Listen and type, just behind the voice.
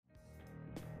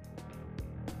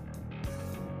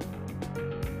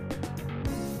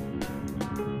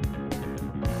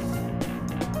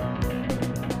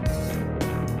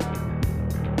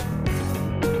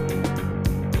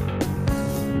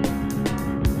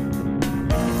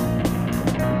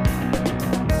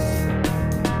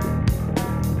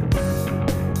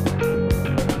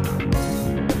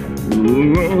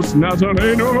Los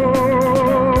Nazarenos.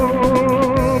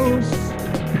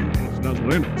 Los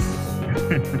Nazarenos.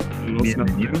 Los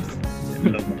Bienvenidos,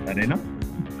 Los Nazarenos.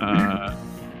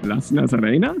 Las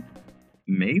Nazarena?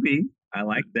 Maybe. I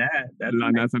like that. That's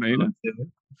La nice. Nazarena.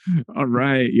 All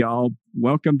right, y'all.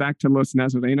 Welcome back to Los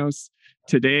Nazarenos.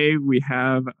 Today we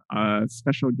have a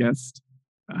special guest,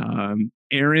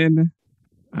 Aaron,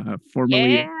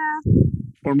 formerly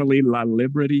La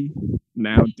Liberty,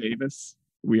 now Davis.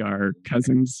 We are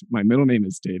cousins. My middle name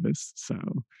is Davis, so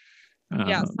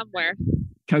somewhere.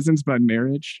 Cousins by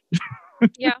marriage.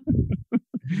 Yeah.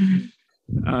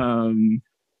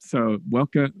 So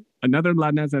welcome, another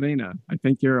La Nazarena. I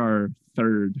think you're our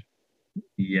third.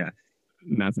 Yes.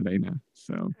 Nazarena.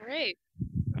 So All right.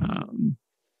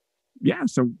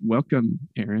 So welcome,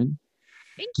 Aaron.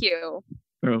 Thank you.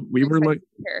 So we were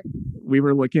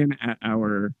looking at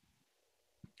our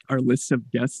list of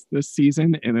guests this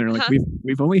season, and they're like,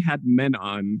 we've only had men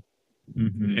on,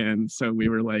 and so we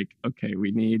were like, okay,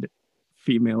 we need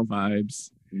female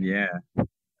vibes. Yeah.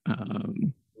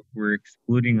 We're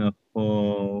excluding a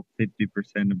full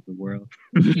 50% of the world.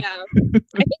 Yeah. I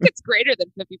think it's greater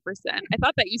than 50%. I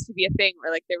thought that used to be a thing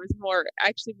where like there was more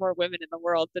women in the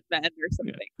world than men or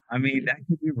something. I mean, that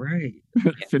could be right.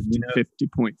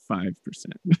 50.5%.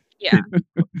 Yeah.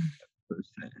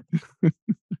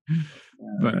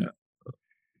 But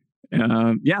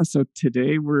so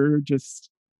today we're just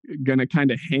gonna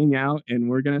kind of hang out, and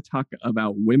we're gonna talk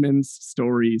about women's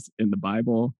stories in the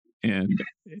Bible. And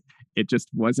it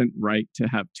just wasn't right to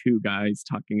have two guys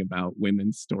talking about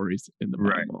women's stories in the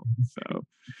Bible. So,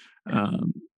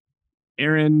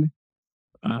 Aaron,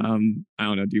 I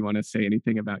don't know. Do you want to say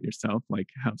anything about yourself, like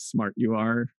how smart you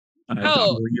are?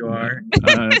 Who you are,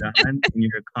 and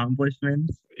your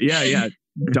accomplishments? Yeah.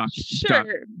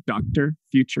 Doctor,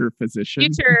 future physician,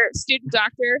 future student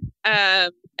doctor,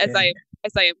 as I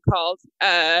am called,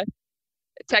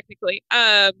 technically.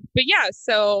 But yeah,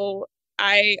 so.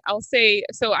 I'll say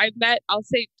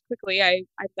quickly, I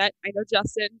know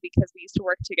Justin because we used to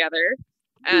work together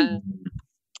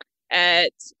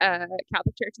at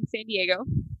Catholic Church in San Diego.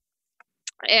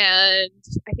 And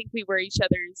I think we were each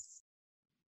other's.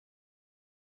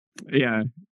 Yeah.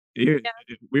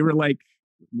 We were like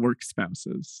work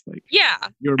spouses. Like, yeah.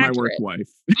 You were my work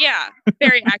wife. Yeah.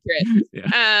 Very accurate.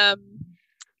 Yeah.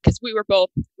 Because we're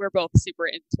both super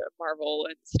into Marvel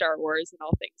and Star Wars and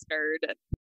all things nerd, and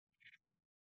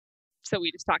so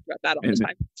we just talked about that all the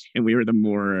time. And we were the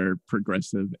more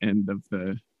progressive end of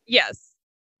the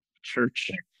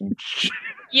church.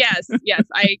 Yes,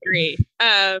 I agree.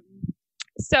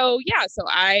 So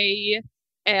I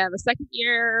am a second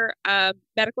year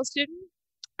medical student.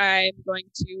 I'm going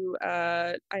to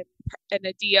I'm in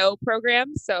a DO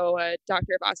program, so a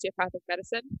Doctor of Osteopathic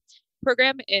Medicine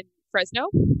program in Fresno,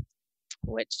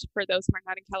 which for those who are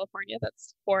not in California,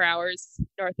 that's 4 hours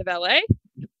north of LA.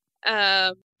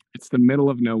 It's the middle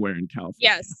of nowhere in California.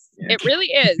 Yes, it really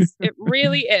is. It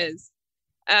really is.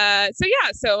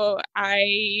 So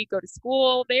I go to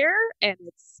school there, and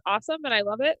it's awesome, and I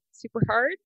love it. Super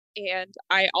hard. And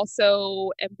I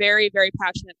also am very, very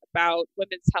passionate about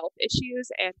women's health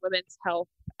issues and women's health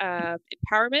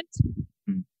empowerment.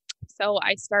 So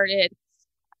I started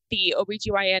the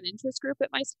OBGYN interest group at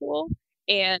my school,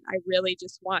 and I really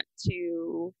just want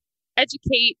to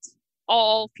educate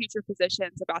all future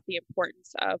physicians about the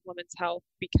importance of women's health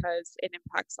because it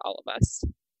impacts all of us.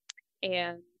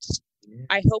 And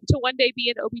I hope to one day be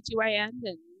an OBGYN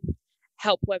and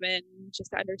help women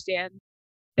just understand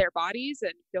their bodies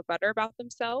and feel better about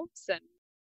themselves and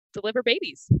deliver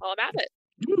babies while I'm at it.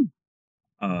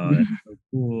 Oh, that's so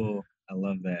cool. I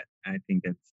love that. I think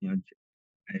that's,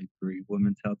 I agree.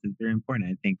 Women's health is very important.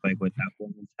 I think like without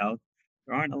women's health,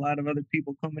 there aren't a lot of other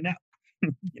people coming out.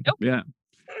 Nope. Yeah.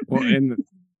 Well, and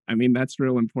I mean, that's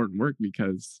real important work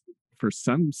because for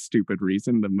some stupid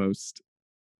reason, the most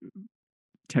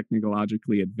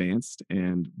technologically advanced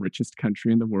and richest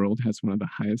country in the world has one of the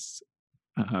highest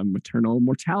maternal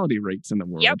mortality rates in the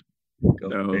world. Yep.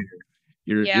 So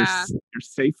you're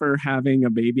safer having a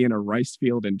baby in a rice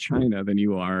field in China than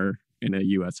you are in a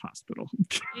U.S. hospital.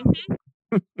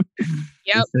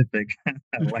 Yep. Specific. I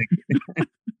like it.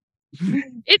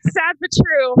 It's sad but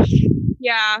true.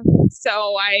 Yeah.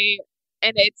 So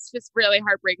and it's just really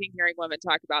heartbreaking hearing women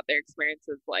talk about their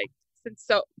experiences, like since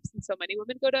so many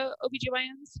women go to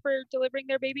OBGYNs for delivering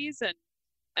their babies, and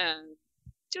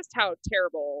just how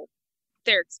terrible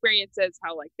their experience is,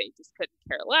 how like they just couldn't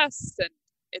care less, and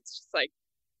it's just like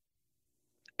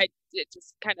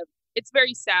it's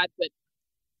very sad but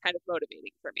kind of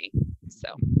motivating for me.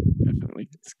 So definitely,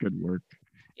 it's good work.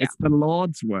 It's the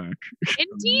Lord's work.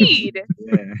 Indeed.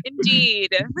 Yeah.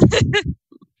 Indeed.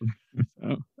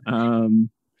 So,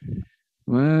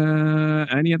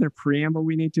 any other preamble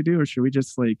we need to do, or should we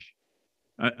just like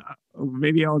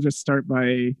maybe I'll just start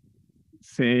by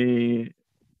saying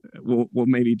we'll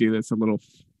maybe do this a little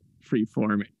free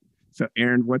form. So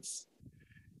Erin, what's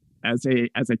as a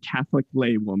Catholic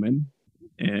lay woman,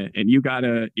 and you got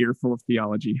a earful of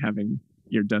theology having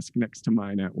your desk next to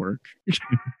mine at work.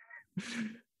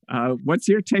 What's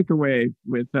your takeaway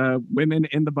with women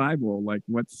in the Bible? Like,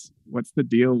 what's the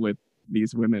deal with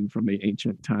these women from the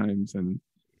ancient times, and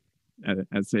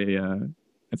as a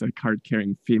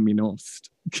card-carrying feminist?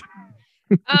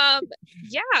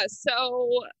 Yeah.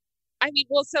 So, I mean,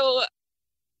 well, so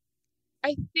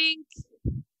I think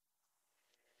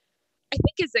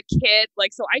as a kid,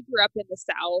 like, so I grew up in the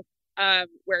South,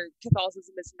 where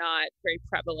Catholicism is not very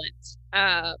prevalent.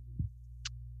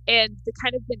 And the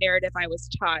narrative I was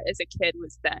taught as a kid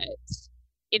was that,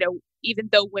 even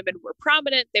though women were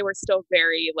prominent, they were still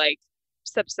very like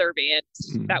subservient.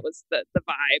 That was the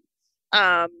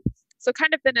vibe. So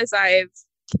kind of then as I've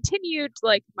continued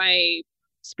like my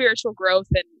spiritual growth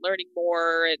and learning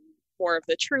more and more of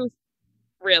the truth,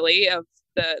 really, of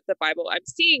the Bible, I'm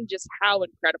seeing just how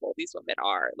incredible these women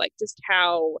are, like just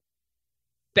how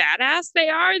badass they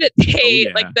are, that they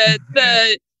like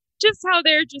the just how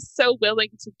they're just so willing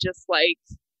to just like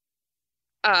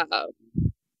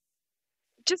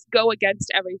just go against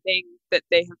everything that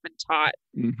they have been taught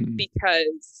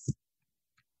because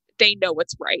they know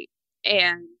what's right.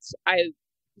 And I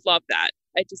love that.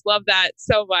 I just love that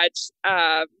so much.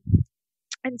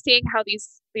 And seeing how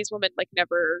these women like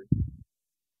never,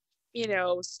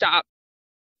 stop,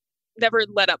 never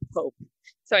let up hope.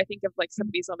 So I think of like some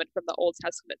of these women from the Old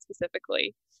Testament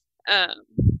specifically, and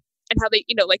how they,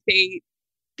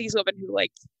 these women who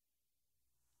like,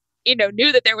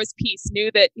 knew that there was peace, knew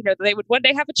that, they would one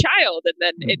day have a child, and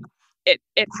then it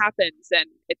happens, and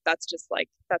that's just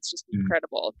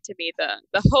incredible to me.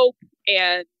 The hope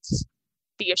and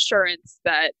the assurance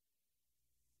that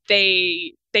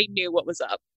they knew what was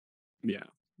up. Yeah,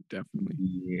 definitely.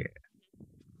 Yeah,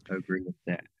 I agree with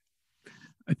that.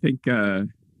 I think,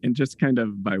 and just kind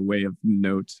of by way of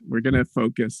note, we're going to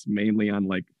focus mainly on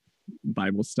like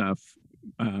Bible stuff.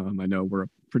 I know we're a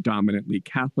predominantly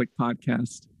Catholic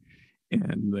podcast,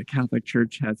 and the Catholic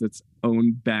Church has its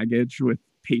own baggage with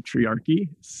patriarchy.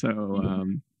 So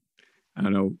I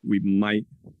don't know, we might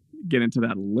get into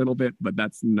that a little bit, but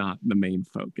that's not the main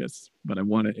focus. But I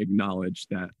want to acknowledge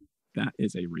that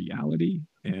is a reality,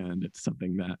 and it's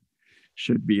something that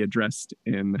should be addressed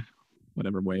in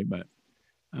whatever way. But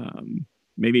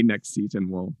maybe next season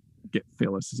we'll get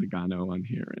Phyllis Zagano on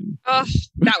here, and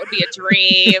that would be a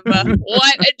dream.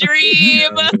 What a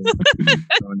dream!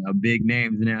 Throwing out big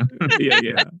names now.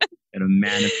 yeah. It'll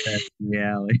manifest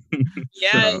reality.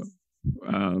 Yes.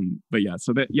 But yeah,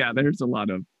 so there's a lot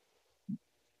of,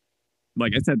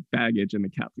 like I said, baggage in the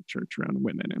Catholic Church around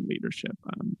women and leadership.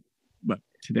 But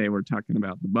today we're talking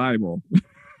about the Bible.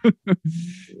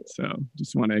 So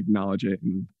just want to acknowledge it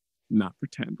and not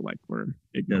pretend like we're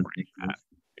ignoring that.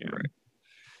 Yeah. Right.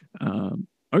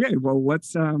 Okay, well,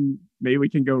 let's maybe we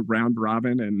can go round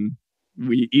robin, and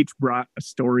we each brought a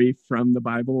story from the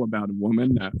Bible about a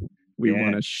woman that we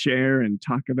want to share and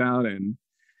talk about, and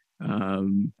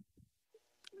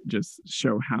just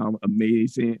show how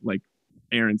amazing, like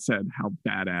Erin said, how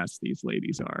badass these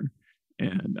ladies are.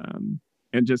 And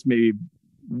just maybe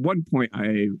one point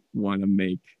I want to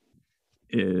make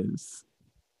is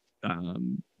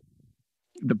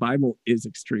the Bible is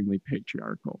extremely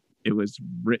patriarchal. It was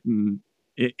written,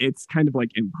 it's kind of like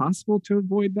impossible to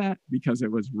avoid that because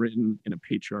it was written in a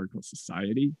patriarchal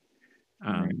society.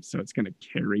 So it's going to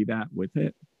carry that with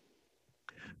it.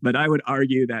 But I would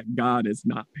argue that God is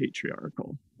not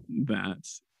patriarchal.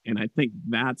 And I think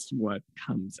that's what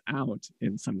comes out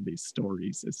in some of these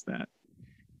stories, is that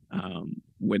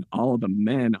when all the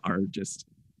men are just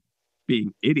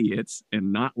being idiots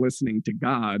and not listening to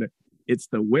God, it's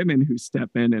the women who step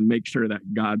in and make sure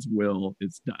that God's will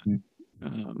is done.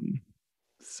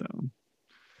 So,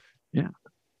 yeah.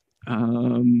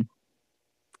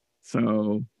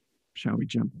 So, shall we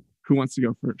jump? Who wants to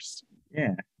go first?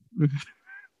 Yeah.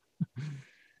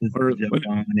 Jump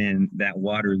on in. That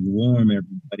water is warm,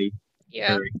 everybody.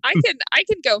 Yeah, I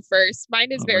can go first.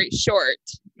 Mine is very short,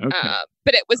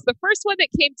 but it was the first one that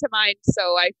came to mind,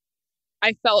 so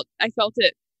I felt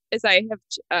it, as I have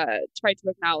tried to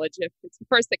acknowledge. If it's the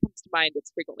first that comes to mind,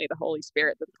 it's frequently the Holy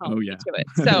Spirit that's calling me to it.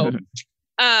 So,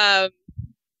 and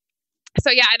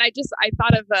I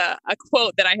thought of a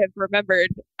quote that I have remembered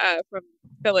from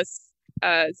Phyllis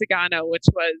Zagano, which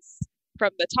was, from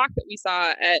the talk that we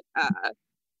saw at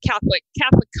Catholic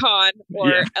Con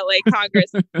or LA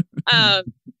Congress,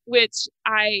 which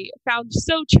I found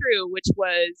so true, which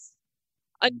was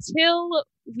until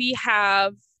we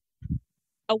have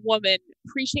a woman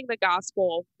preaching the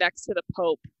gospel next to the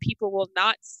Pope, people will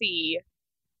not see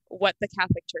what the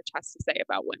Catholic Church has to say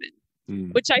about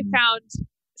women, which I found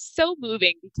so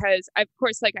moving because, of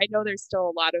course, like I know there's still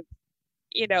a lot of,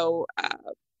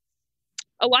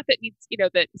 a lot that needs,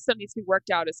 that still needs to be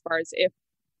worked out as far as if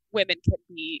women can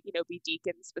be, be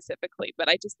deacons specifically. But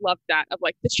I just love that of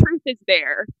like, the truth is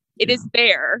there. It is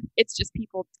there. It's just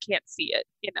people can't see it,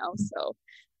 so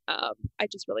I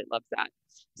just really love that.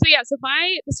 So yeah, so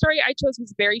the story I chose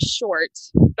was very short,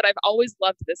 but I've always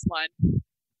loved this one.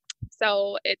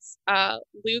 So it's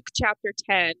Luke chapter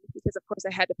 10, because of course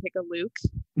I had to pick a Luke.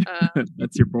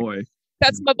 That's your boy.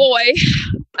 That's my boy.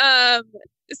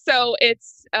 So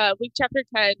it's Luke chapter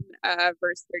 10,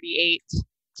 verse 38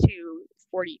 to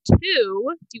 42. Do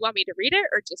you want me to read it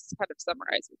or just kind of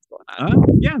summarize what's going on?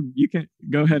 Yeah, you can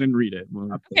go ahead and read it.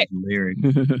 Okay.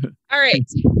 All right.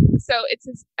 So it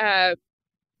says,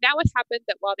 now it happened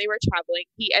that while they were traveling,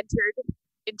 he entered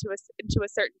into a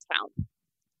certain town.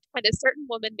 And a certain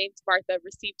woman named Martha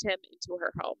received him into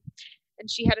her home.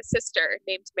 And she had a sister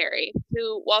named Mary,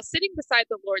 who, while sitting beside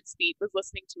the Lord's feet, was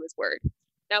listening to his word.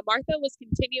 Now Martha was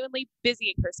continually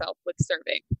busying herself with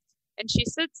serving. And she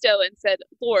stood still and said,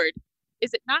 Lord,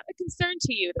 is it not a concern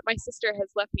to you that my sister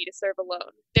has left me to serve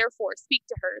alone? Therefore, speak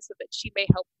to her so that she may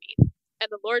help me. And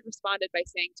the Lord responded by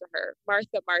saying to her,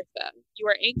 Martha, Martha, you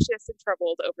are anxious and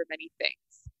troubled over many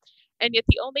things. And yet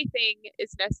only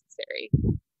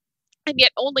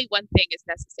one thing is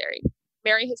necessary.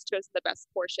 Mary has chosen the best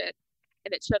portion,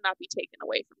 and it shall not be taken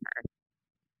away from her.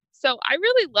 So I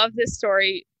really love this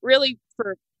story, really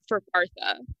for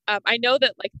Martha. I know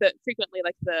that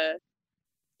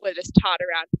what is taught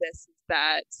around this is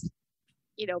that,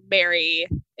 Mary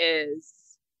is,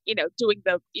 doing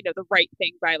the right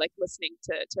thing by like listening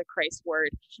to Christ's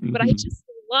word. Mm-hmm. But I just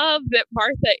love that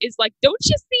Martha is like, don't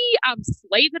you see I'm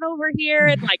slaving over here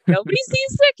and like nobody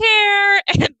seems to care,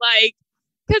 and like,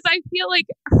 because I feel like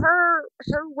her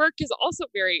work is also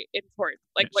very important.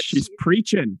 Like what she's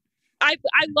preaching. I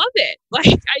love it. Like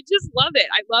I just love it.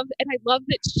 I love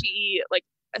that she like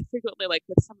frequently, like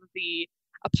with some of the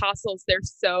apostles, they're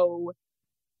so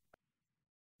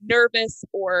nervous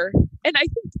and I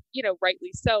think,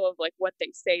 rightly so, of like what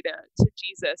they say to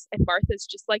Jesus. And Martha's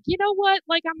just like, you know what?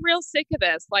 Like, I'm real sick of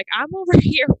this. Like, I'm over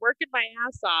here working my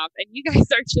ass off and you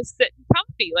guys are just sitting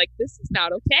comfy. Like, this is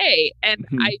not okay. And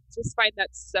I just find that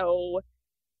so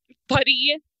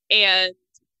funny and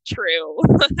true.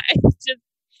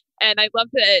 And I love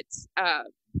that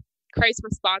Christ's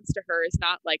response to her is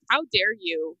not like, how dare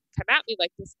you come at me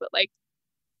like this, but like,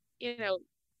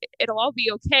 it'll all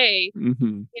be okay.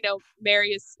 Mm-hmm.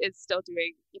 Mary is still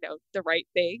doing, the right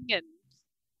thing, and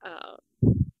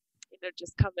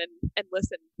just come and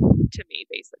listen to me,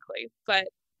 basically. But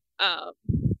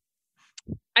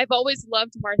I've always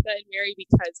loved Martha and Mary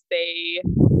because they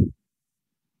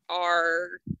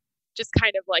are just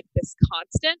kind of like this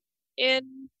constant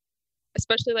in,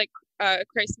 especially like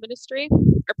Christ's ministry,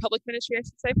 or public ministry, I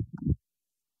should say.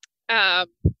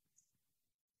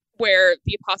 Where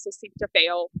the apostles seemed to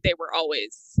fail, they were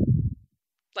always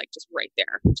like just right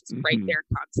there, right there,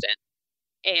 constant.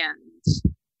 And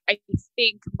I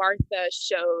think Martha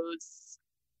shows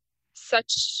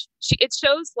it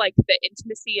shows like the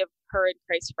intimacy of her and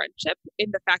Christ's friendship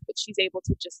in the fact that she's able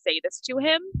to just say this to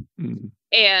him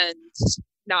and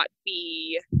not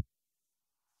be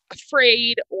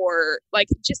afraid, or like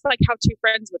just like how two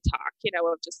friends would talk,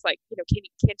 of just like,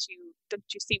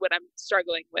 don't you see what I'm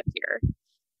struggling with here?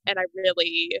 And I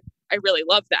really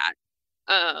love that.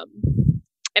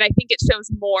 And I think it shows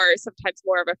sometimes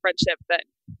more of a friendship than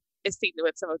is seen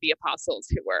with some of the apostles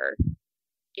who were,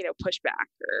 push back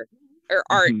or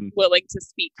aren't willing to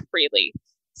speak freely.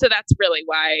 So that's really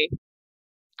why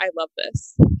I love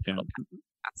this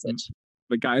passage.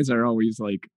 The guys are always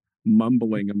like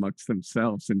mumbling amongst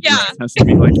themselves, and Jesus has to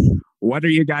be like, what are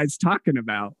you guys talking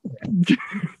about?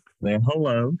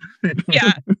 Hello.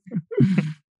 Yeah.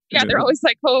 Yeah, they're always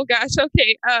like, oh gosh,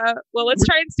 okay, well, let's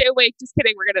try and stay awake. Just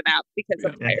kidding, we're gonna nap because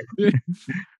I'm tired.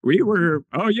 We were,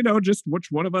 just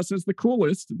which one of us is the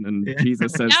coolest? And then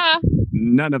Jesus says,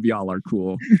 none of y'all are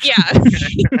cool. Yeah,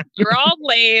 you're all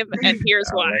lame, and here's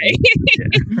why.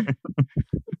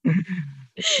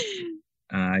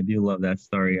 I do love that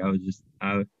story.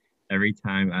 Every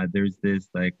time there's this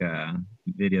like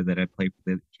video that I play for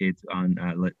the kids on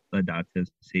Laudato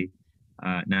Si.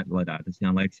 Not Laudato Si,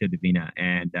 on Lectio Divina,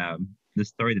 and the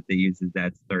story that they use is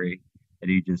that story that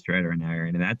you just read right now,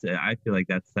 Aaron. And I feel like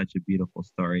that's such a beautiful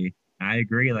story. I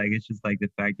agree. Like, it's just like the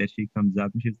fact that she comes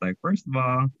up and she's like, first of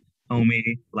all,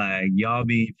 homie, like y'all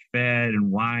be fed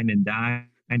and wine and dine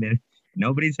and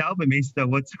nobody's helping me. So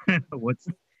what's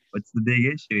the big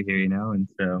issue here, you know? And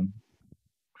so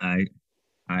I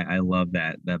I love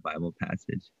that Bible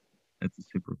passage. That's a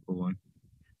super cool one.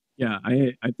 Yeah,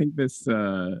 I think this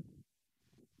and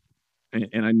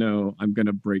I know I'm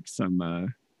gonna break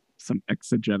some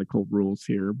exegetical rules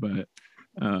here, but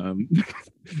coming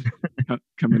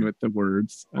with the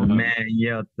words. Oh man,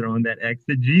 yeah, throwing that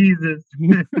exegesis.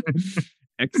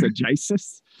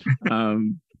 Exegesis.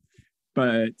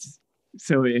 But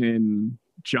so in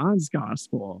John's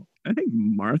gospel, I think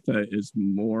Martha is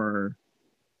more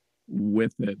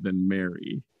with it than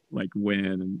Mary.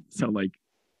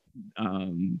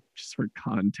 Just for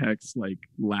context, like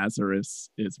Lazarus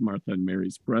is Martha and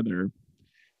Mary's brother.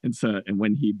 And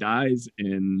when he dies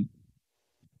in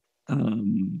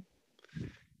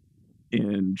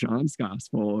John's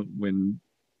gospel, when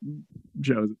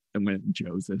Jesus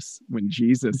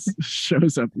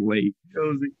shows up late,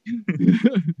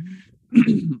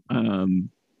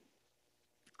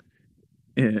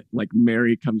 like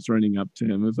Mary comes running up to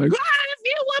him. It's like, if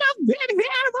you would have been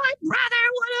here, my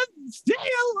brother would have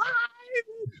stayed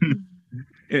alive.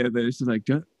 And then she's like,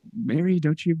 Mary,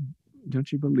 don't you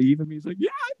believe him? He's like, yeah,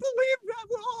 I believe that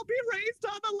we'll all be raised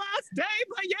on the last day,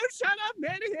 but you should have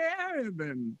been here.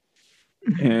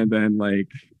 And then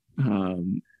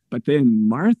but then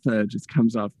Martha just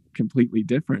comes off completely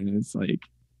different. And it's like,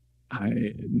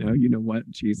 you know what,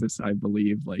 Jesus, I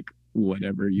believe like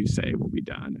whatever you say will be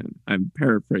done. And I'm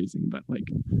paraphrasing, but like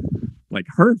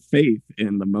her faith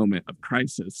in the moment of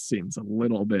crisis seems a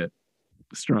little bit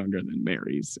stronger than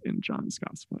Mary's in John's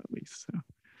gospel, at least. So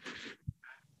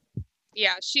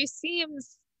yeah, it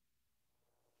seems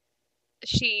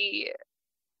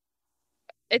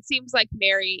like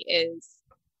Mary is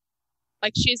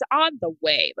like she's on the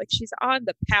way, like she's on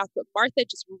the path, but Martha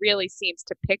just really seems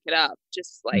to pick it up,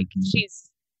 just like she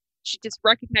just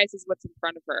recognizes what's in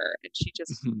front of her and she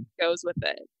just goes with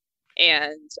it.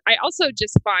 And I also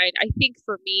just find, I think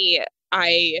for me,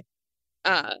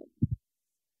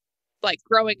 like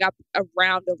growing up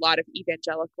around a lot of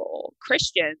evangelical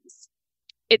Christians,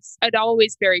 it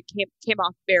always came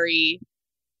off very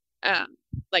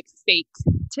like fake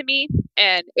to me,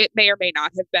 and it may or may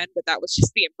not have been, but that was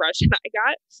just the impression I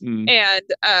got. And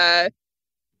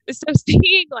so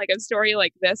seeing like a story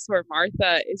like this where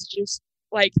Martha is just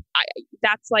like,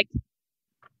 that's like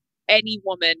any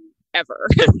woman ever.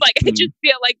 Like I just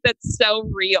feel like that's so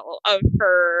real of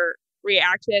her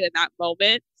reaction in that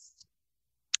moment,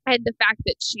 and the fact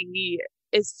that she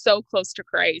is so close to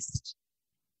Christ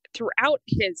throughout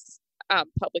his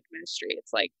public ministry.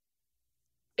 It's like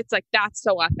that's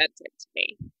so authentic to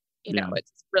me. You know, it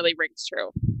really rings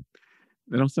true.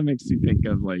 It also makes you think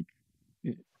of like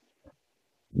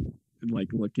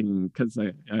looking, because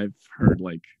I've heard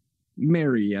like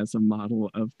Mary as a model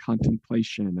of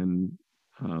contemplation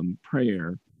and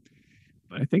prayer.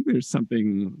 But I think there's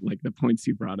something like the points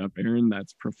you brought up, Aaron,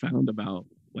 that's profound about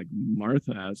like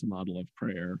Martha as a model of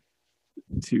prayer,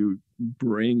 to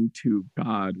bring to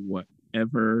God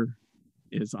whatever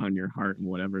is on your heart and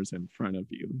whatever's in front of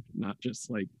you, not just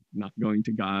like not going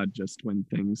to God just when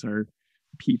things are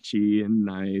peachy and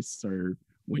nice or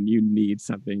when you need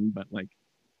something, but like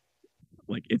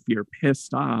if you're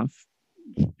pissed off,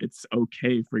 it's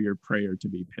okay for your prayer to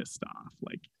be pissed off.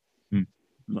 Like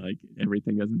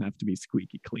everything doesn't have to be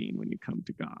squeaky clean when you come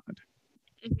to God.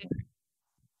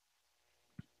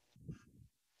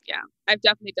 Yeah, I've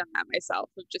definitely done that myself,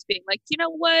 of just being like, you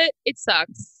know what, it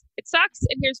sucks,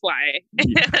 and here's why.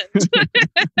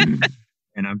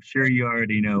 And I'm sure you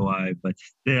already know why, but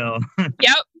still.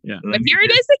 Yep. Yeah. But here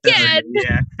it is again.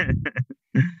 Yeah.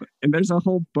 And there's a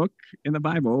whole book in the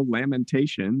Bible,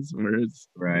 Lamentations, where it's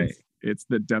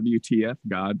the WTF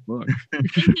God book.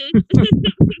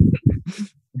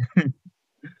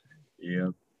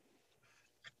 Yep.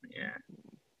 Yeah.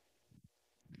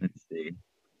 Let's see.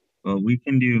 Well, we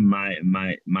can do my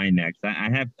next. I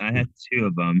have two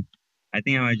of them. I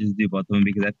think I might just do both of them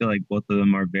because I feel like both of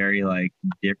them are very like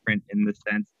different in the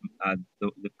sense.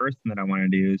 The first one that I want to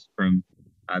do is from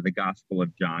the Gospel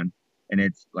of John, and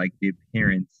it's like the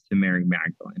appearance to Mary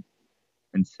Magdalene.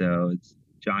 And so it's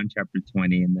John chapter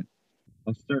 20, and then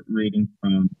I'll start reading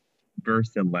from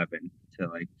verse 11 to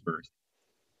like first.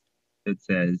 It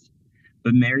says,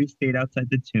 "But Mary stayed outside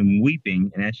the tomb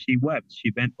weeping, and as she wept, she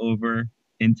bent over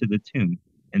into the tomb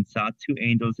and saw two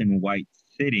angels in white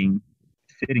sitting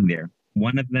there.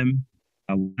 One of them,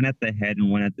 one at the head and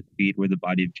one at the feet where the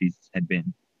body of Jesus had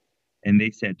been. And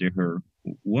they said to her,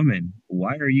 Woman,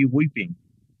 why are you weeping?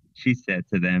 She said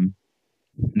to them,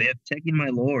 They have taken my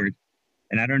Lord,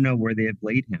 and I don't know where they have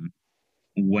laid him.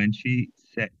 When she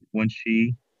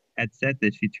had said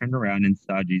this, she turned around and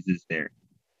saw Jesus there,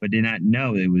 but did not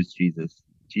know it was Jesus.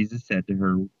 Jesus said to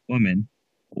her, Woman,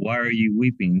 why are you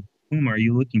weeping? Whom are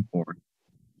you looking for?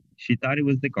 She thought it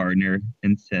was the gardener,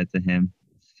 and said to him,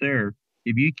 Sir,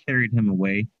 if you carried him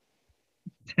away,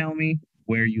 tell me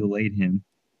where you laid him,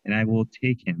 and I will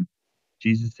take him.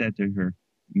 Jesus said to her,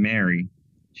 Mary.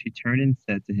 She turned and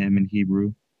said to him in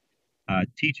Hebrew,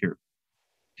 Teacher.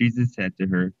 Jesus said to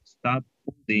her, Stop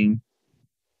holding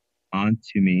on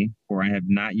to me, for I have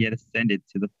not yet ascended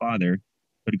to the Father,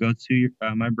 but go to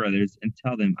my brothers and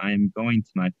tell them I am going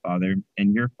to my Father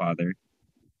and your Father,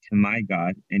 to my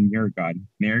God and your God.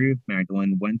 Mary of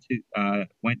Magdalene went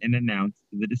and announced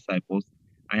to the disciples,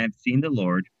 I have seen the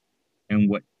Lord, and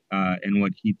what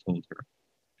he told her.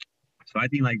 So I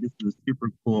think like this is a super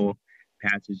cool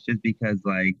passage just because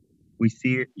like we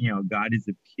see, God is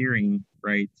appearing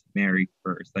right to Mary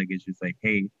first. Like it's just like,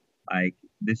 hey, like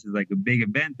this is like a big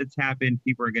event that's happened.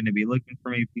 People are going to be looking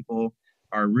for me. People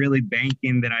are really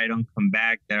banking that I don't come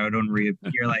back, that I don't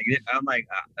reappear.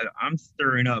 I'm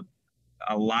stirring up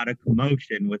a lot of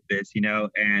commotion with this,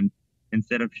 and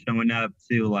instead of showing up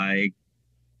to like,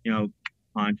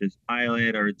 Pontius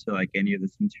Pilate or to like any of the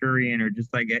centurion or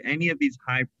just like any of these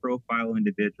high profile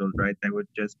individuals, right, that would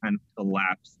just kind of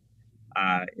collapse.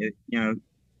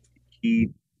 He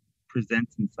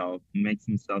presents himself and makes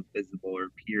himself visible or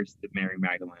appears to Mary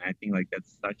Magdalene. I think like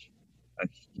that's such a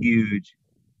huge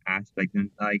aspect, and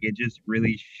like it just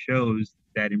really shows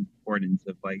that importance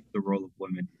of like the role of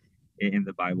women in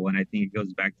the Bible. And I think it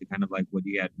goes back to kind of like what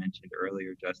you had mentioned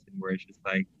earlier, Justin, where it's just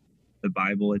like the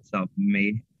Bible itself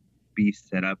may be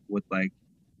set up with like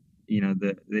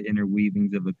the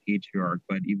interweavings of a patriarch,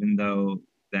 but even though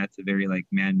that's a very like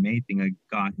man-made thing, like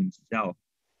God himself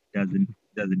doesn't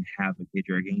have a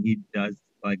patriarch, and he does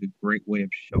like a great way of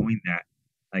showing that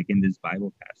like in this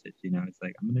Bible passage. It's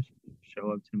like I'm gonna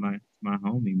show up to my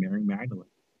homie Mary Magdalene.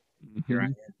 Here I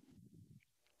am.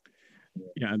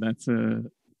 Yeah, that's I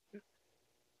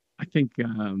think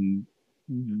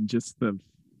just the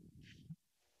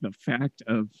fact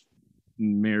of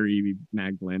Mary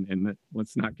Magdalene, and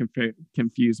let's not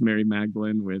confuse Mary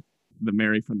Magdalene with the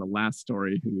Mary from the last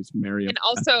story, who's Mary. And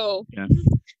also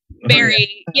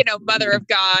Mary, Mother of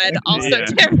God, also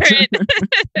different.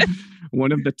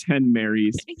 One of the 10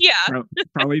 Marys. Yeah.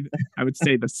 Probably, I would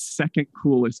say the second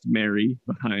coolest Mary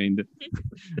behind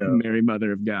Mary,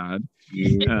 Mother of God.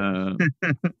 Yeah.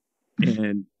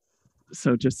 And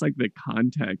so just like the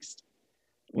context,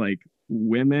 like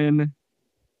women,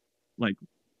 like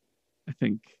I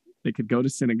think they could go to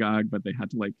synagogue, but they had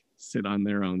to like sit on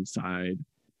their own side.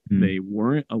 They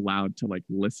weren't allowed to like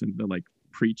listen to like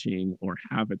preaching or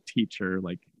have a teacher,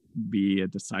 like be a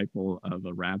disciple of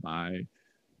a rabbi.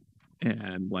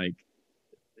 And like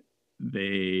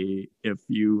if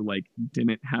you like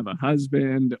didn't have a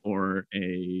husband or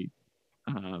a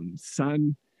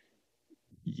son,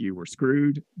 you were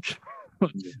screwed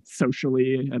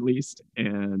socially at least.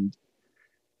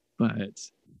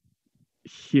 But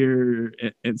here,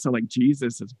 and so like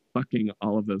Jesus is bucking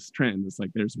all of those trends. Like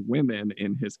there's women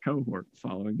in his cohort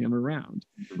following him around,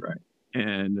 right?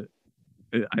 And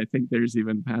I think there's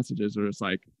even passages where it's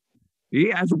like he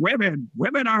has women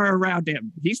are around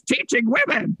him, he's teaching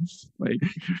women, like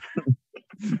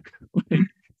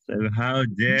so how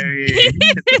dare you?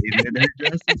 They're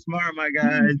just as smart, my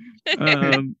guys.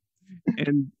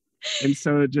 And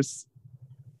so just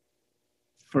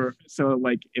so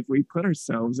like if we put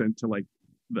ourselves into like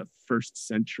the first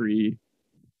century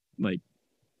like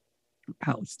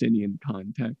Palestinian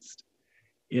context,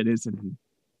 it is a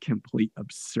complete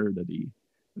absurdity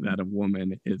that a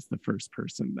woman is the first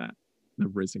person that the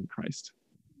risen Christ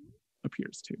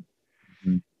appears to.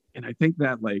 Mm-hmm. And I think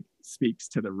that like speaks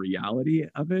to the reality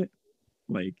of it.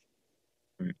 Like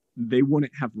they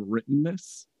wouldn't have written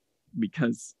this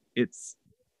because it's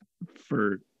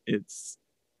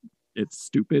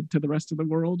stupid to the rest of the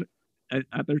world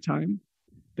at their time.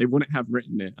 They wouldn't have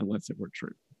written it unless it were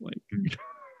true. Like,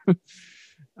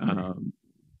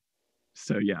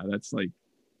 so yeah, that's like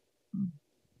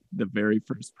the very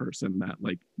first person that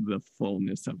like the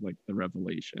fullness of like the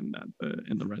revelation that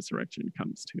in the resurrection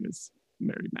comes to is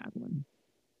Mary Magdalene.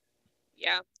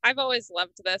 Yeah, I've always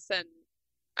loved this, and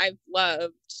I've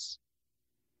loved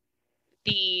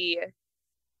the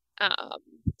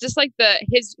just like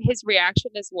his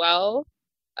reaction as well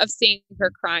of seeing her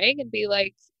crying and be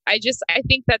like, I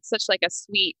think that's such like a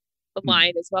sweet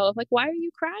line as well of like, why are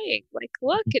you crying? Like,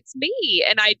 look, it's me.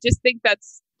 And I just think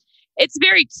that's it's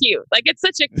very cute. Like it's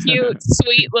such a cute,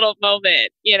 sweet little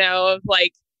moment, of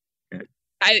like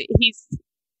he's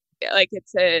like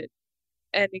it's an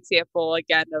example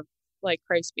again of like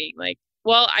Christ being like,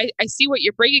 well, I see what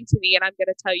you're bringing to me, and I'm going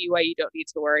to tell you why you don't need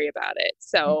to worry about it.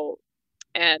 So,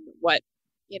 and what,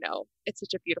 it's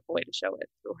such a beautiful way to show it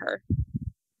through her.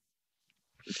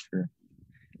 For sure.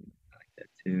 I like that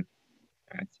too.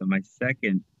 All right. So my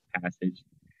second passage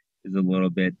is a little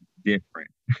bit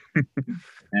different.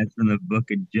 That's from the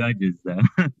book of Judges, though.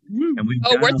 And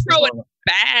we're throwing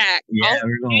back. Yeah,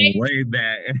 we're going way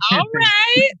back. All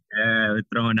right. Yeah, we're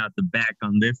throwing out the back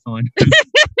on this one.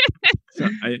 So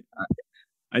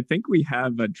I think we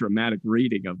have a dramatic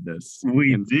reading of this.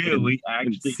 We do. We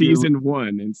actually in season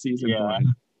 1. In season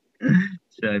 1.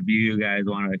 So if you guys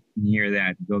want to hear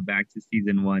that, go back to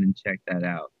season 1 and check that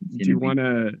out. Do you want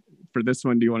to, for this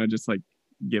one, do you want to just like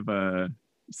give a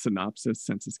synopsis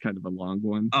since it's kind of a long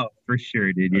one? Oh, for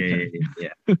sure, dude.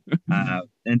 Yeah.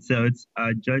 And so it's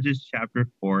Judges chapter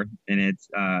 4, and it's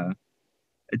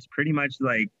pretty much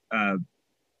like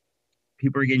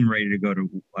people are getting ready to go to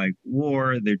like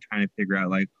war. They're trying to figure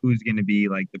out like who's going to be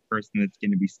like the person that's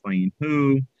going to be slaying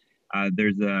who.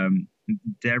 There's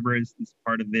Deborah is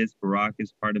part of this. Barak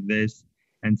is part of this,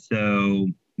 and so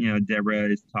Deborah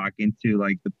is talking to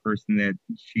like the person that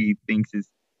she thinks is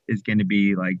going to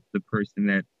be like the person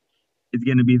that is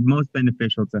going to be most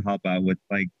beneficial to help out with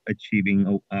like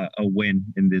achieving a win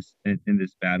in this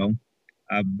battle.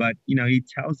 But he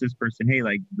tells this person, hey,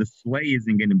 like the slay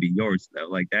isn't going to be yours though.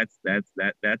 Like that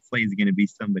slay is going to be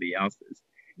somebody else's.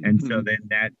 And so then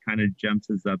that kind of jumps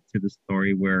us up to the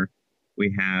story where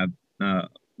we have a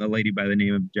lady by the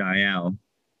name of Jael,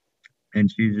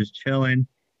 and she's just chilling.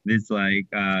 This like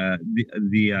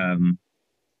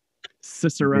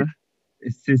Sisera.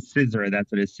 Sisera,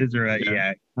 that's what it is. Sisera,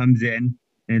 comes in,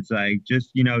 and it's like,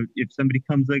 just if somebody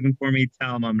comes looking for me,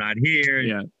 tell them I'm not here.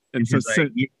 Yeah. And so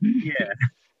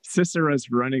Sisera's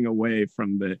running away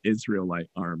from the Israelite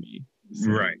army. So,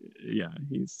 right. Yeah,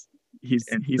 he's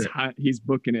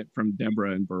booking it from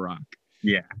Deborah and Barak.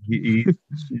 Yeah, he's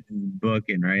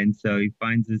booking, right? And so he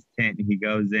finds his tent and he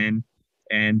goes in.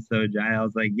 And so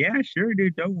Jael's like, yeah, sure,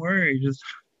 dude, don't worry. Just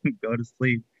go to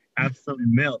sleep. Have some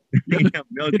milk.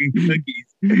 Milk and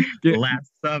cookies.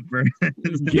 Last supper.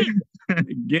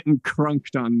 Getting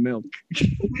crunked on milk.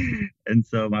 And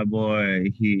so my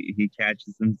boy, he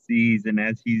catches some seeds, and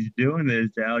as he's doing this,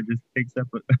 Jael just picks up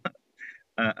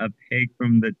a peg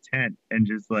from the tent and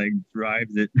just like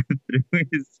drives it through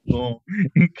his skull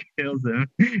and kills him.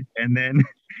 And then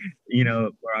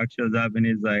Barak shows up and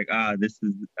he's like, this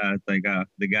is the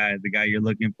guy you're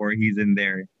looking for, he's in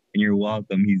there, and you're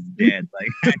welcome, he's dead. Like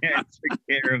I took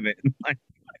care of it. Like,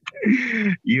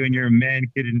 you and your men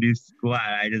couldn't do squat.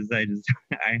 I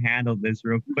handled this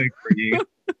real quick for you.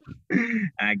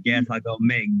 I guess I'll go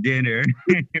make dinner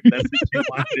if that's what you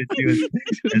wanted to do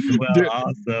as well. Dude,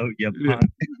 also,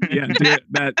 punk. Dude,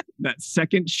 that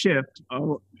second shift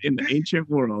in the ancient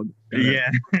world.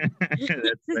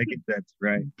 That's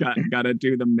right. Got to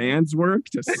do the man's work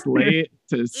to slay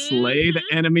the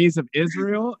enemies of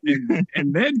Israel,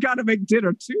 and then got to make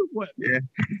dinner too. What?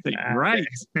 Yeah, right.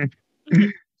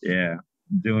 Yeah.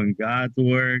 Doing God's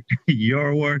work,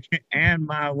 your work, and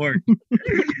my work.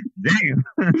 Damn.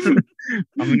 I'm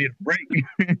gonna need a break.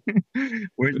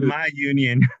 Where's my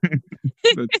union?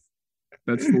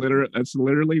 That's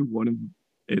literally one of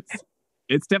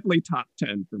it's definitely top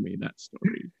 10 for me, that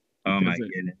story. Oh my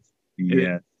goodness.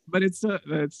 Yeah. But it's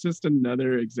just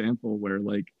another example where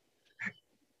like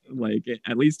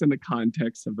at least in the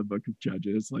context of the book of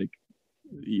Judges, like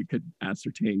you could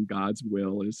ascertain God's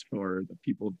will is for the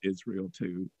people of Israel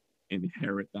to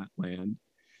inherit that land,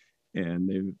 and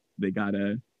they got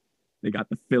the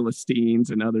Philistines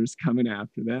and others coming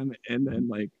after them. And then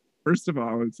like first of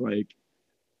all, it's like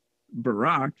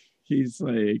Barak, he's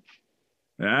like,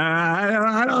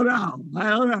 I don't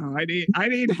know, I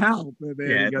need help. And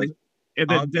then he goes, like, and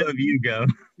then you go.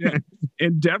 Yeah,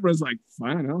 and Deborah's like,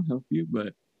 fine, I'll help you,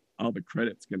 but all the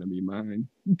credit's gonna be mine.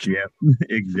 Yep,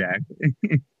 exactly.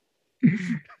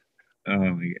 Oh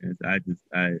my goodness,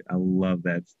 I love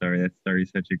that story. That story is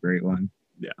such a great one.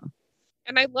 Yeah,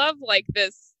 and I love like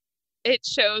this. It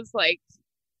shows like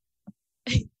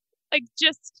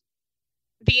just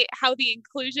how the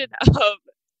inclusion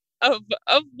of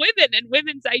women and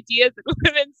women's ideas and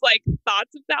women's like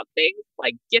thoughts about things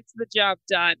like gets the job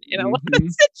done in a lot of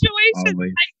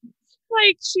situations.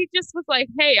 Like she just was like,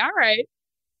 hey, all right,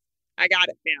 I got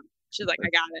it, fam. She's like, I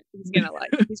got it. He's gonna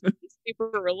he's gonna be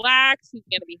super relaxed. He's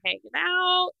gonna be hanging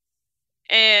out,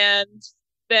 and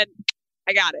then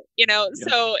I got it.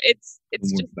 So it's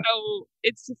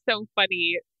just so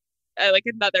funny like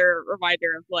another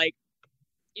reminder of like,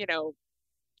 you know,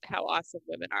 how awesome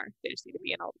women are. They just need to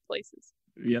be in all the places.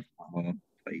 Yep. All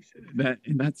places.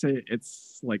 That's it.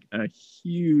 It's like a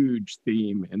huge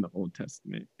theme in the Old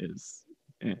Testament is,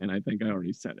 and I think I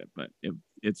already said it, but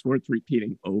it's worth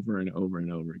repeating over and over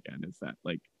and over again, is that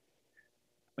like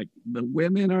the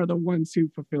women are the ones who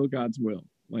fulfill God's will.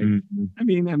 Like, I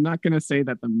mean, I'm not gonna say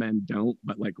that the men don't,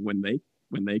 but like when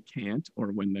they can't, or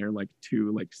when they're like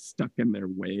too like stuck in their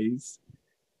ways,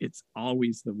 it's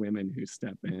always the women who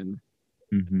step in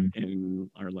and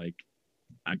are like,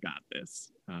 I got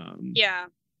this. Yeah.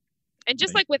 And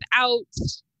just like without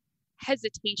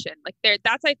hesitation, like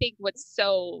that's I think what's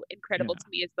so incredible to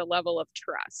me is the level of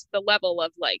trust, the level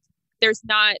of like, there's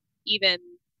not even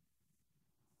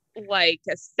like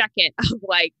a second of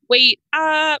like, wait,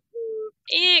 can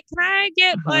I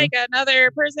get like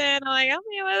another person? I'm like, help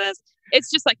me with this. It's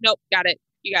just like, nope, got it.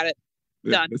 You got it.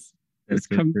 Done.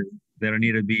 They don't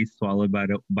need to be swallowed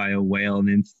by a whale and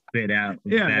then spit out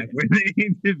back where they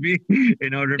need to be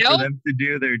in order for them to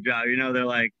do their job. You know, they're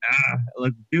like,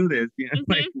 let's do this. You know,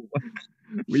 like,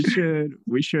 we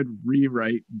should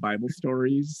rewrite Bible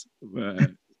stories,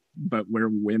 but where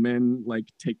women like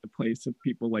take the place of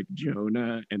people like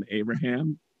Jonah and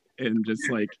Abraham, and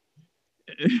just like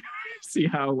see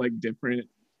how like different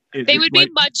they would be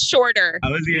much shorter. I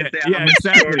was gonna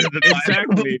say,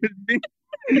 exactly.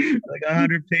 Like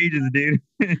 100 pages, dude.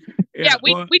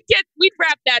 we'd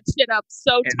wrap that shit up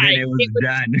so tight. It would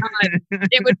done.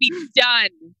 It would be done.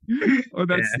 Oh,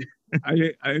 that's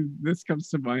I this comes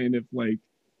to mind if like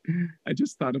I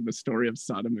just thought of the story of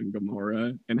Sodom and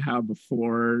Gomorrah, and how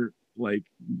before like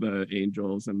the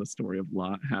angels and the story of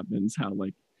Lot happens, how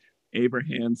like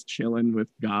Abraham's chilling with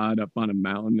God up on a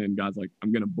mountain, and God's like,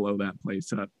 I'm gonna blow that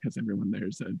place up because everyone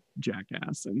there's a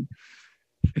jackass. And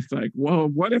it's like, whoa,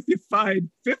 what if you find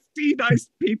 50 nice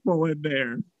people in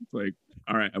there? It's like,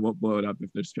 all right, I won't blow it up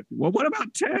if there's 50. Well, what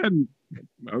about 10?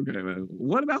 Okay, man.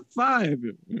 What about 5?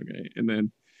 Okay. And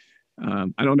then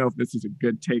I don't know if this is a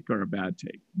good take or a bad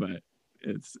take, but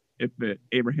it's if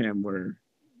Abraham were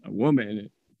a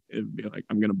woman, it'd be like,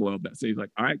 I'm gonna blow up that city. He's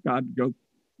like, all right, God, go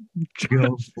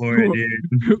for it,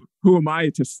 dude. Who am I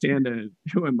to stand in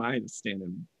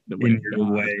the way in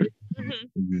your way?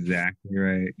 Exactly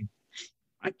right.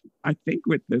 I think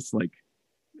with this, like,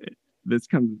 this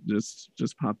comes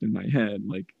just popped in my head,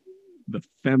 like the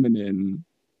feminine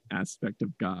aspect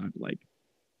of God. Like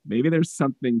maybe there's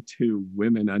something to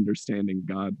women understanding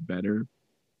God better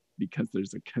because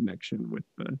there's a connection with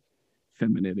the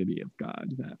femininity of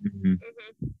God. That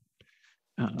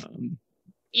and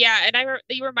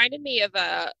you reminded me of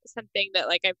something that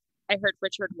like I heard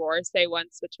Richard Rohr say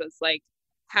once, which was like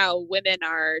how women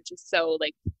are just so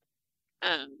like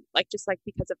just like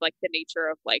because of like the nature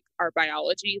of like our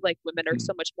biology, like women are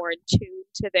so much more in tune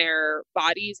to their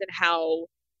bodies and how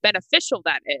beneficial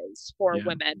that is for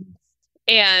women.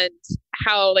 And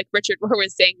how like Richard Rohr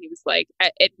was saying, he was like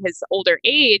in his older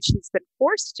age, he's been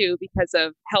forced to because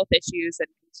of health issues and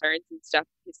concerns and stuff.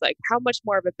 He's like, how much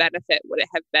more of a benefit would it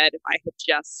have been if I had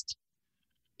just,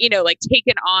 like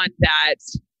taken on that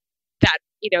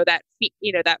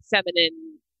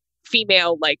feminine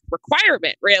female like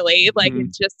requirement, really, like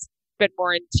it's just been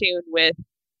more in tune with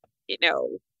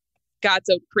God's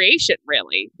own creation,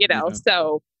 really,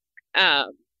 so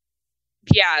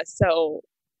so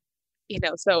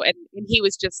and he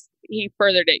was just, he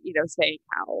furthered it, saying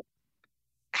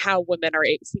how women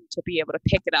seem to be able to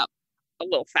pick it up a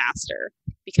little faster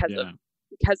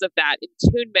because of that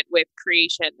attunement with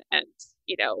creation and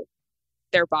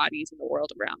their bodies and the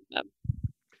world around them.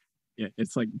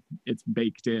 It's like it's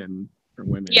baked in for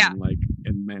women,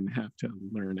 and men have to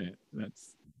learn it.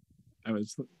 I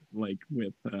was like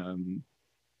with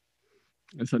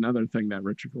it's another thing that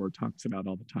Richard Rohr talks about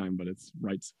all the time, but it's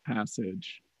rites of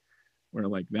passage, where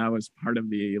like that was part of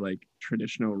the like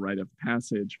traditional rite of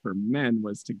passage for men,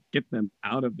 was to get them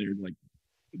out of their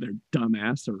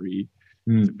dumbassery,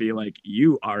 to be like,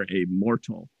 you are a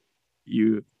mortal,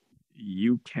 you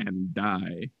can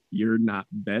die, you're not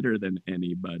better than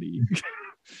anybody.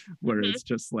 Where it's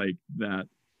just like that,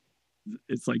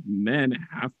 it's like men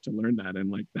have to learn that, and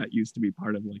like that used to be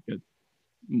part of like a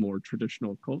more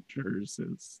traditional cultures,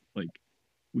 is like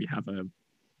we have a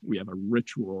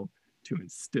ritual to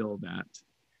instill that,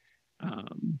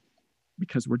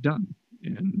 because we're dumb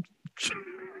and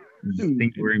we just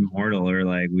think we're immortal, or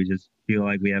like we just feel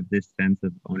like we have this sense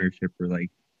of ownership, or like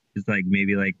just like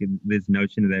maybe like this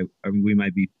notion that we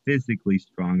might be physically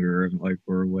stronger,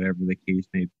 or whatever the case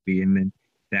may be, and then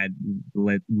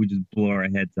we just blow our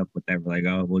heads up with that. We're like,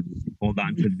 oh, we'll just hold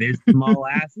on to this small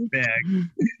aspect,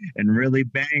 and really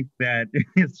bank that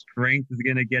strength is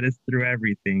gonna get us through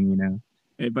everything, you know.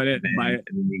 Hey, but And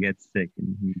then you get sick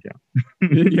and you jump.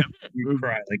 yeah, You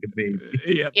cry like a baby.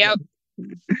 Yep. Yep.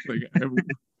 Like,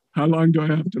 how long do I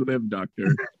have to live,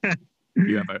 doctor?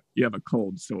 You have a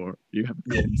cold sore. You have a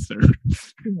cold, sir.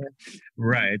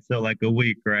 Right. So like a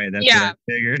week, right? That's Yeah. what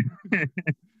I figured.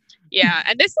 Yeah,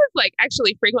 and this is like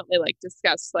actually frequently like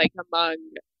discussed like among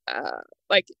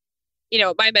like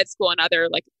my med school and other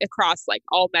like across like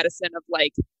all medicine of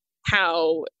like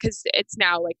how, because it's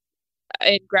now like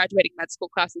in graduating med school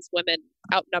classes women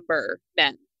outnumber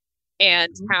men,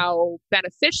 and how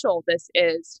beneficial this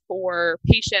is for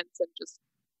patients and just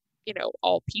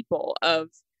all people, of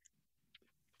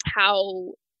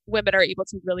how women are able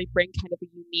to really bring kind of a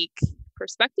unique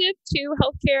perspective to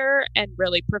healthcare and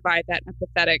really provide that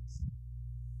empathetic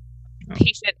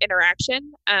patient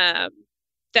interaction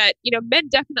that men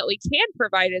definitely can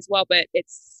provide as well, but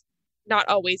it's not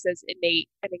always as innate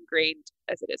and ingrained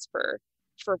as it is for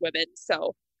women.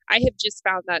 So I have just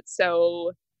found that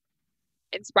so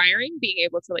inspiring, being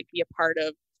able to like be a part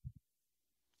of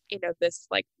this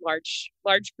like large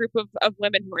group of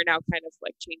women who are now kind of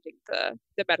like changing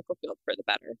the medical field for the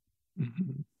better.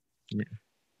 Mm-hmm. Yeah.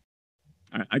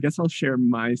 I guess I'll share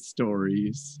my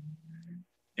stories,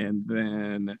 and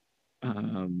then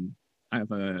I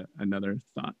have another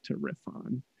thought to riff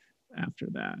on after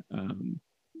that.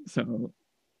 So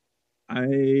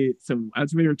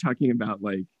as we were talking about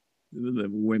like the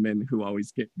women who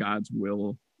always get God's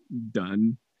will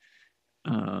done,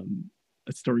 a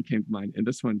story came to mind, and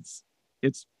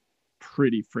it's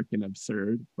pretty freaking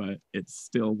absurd, but it's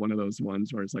still one of those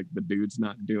ones where it's like the dude's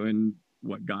not doing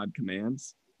what God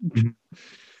commands.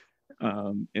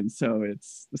 And so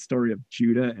it's the story of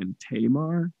Judah and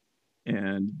Tamar,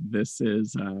 and this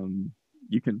is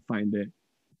you can find it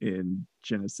in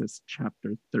Genesis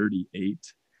chapter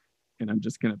 38, and I'm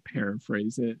just going to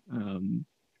paraphrase it.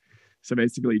 So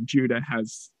basically Judah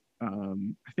has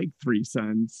I think 3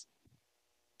 sons,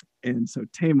 and so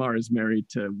Tamar is married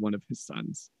to one of his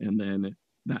sons, and then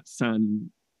that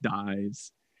son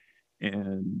dies,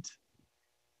 and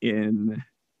in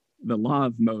the law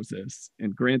of Moses,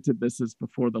 and granted this is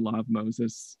before the law of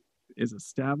Moses is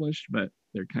established, but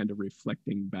they're kind of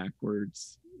reflecting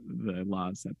backwards the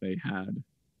laws that they had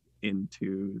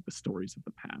into the stories of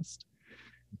the past.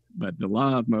 But the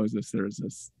law of Moses, there's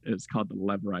this, it's called the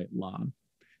Levirate law,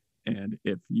 and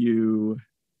if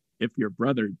your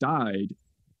brother died,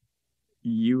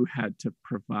 you had to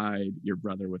provide your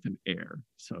brother with an heir.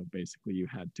 So basically you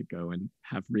had to go and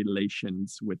have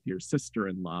relations with your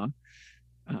sister-in-law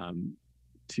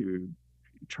to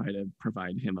try to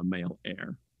provide him a male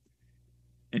heir.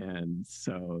 And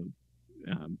so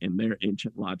in their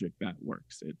ancient logic, that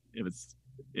works.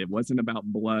 It wasn't about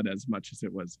blood as much as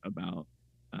it was about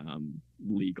the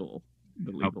legal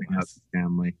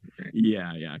family. Right.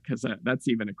 Yeah, because that's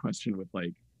even a question with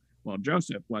like, well,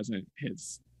 Joseph wasn't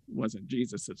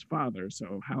Jesus's father,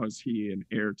 so how is he an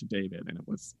heir to David? And it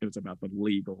was about the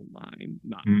legal line,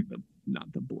 not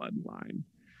the bloodline.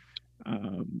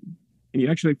 And you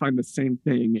actually find the same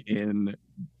thing in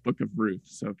Book of Ruth.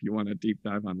 So if you want to deep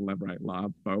dive on Levirate law,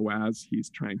 Boaz, he's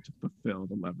trying to fulfill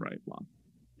the Levirate law.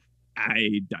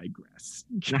 I digress.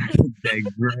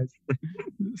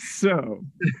 So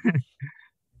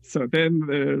then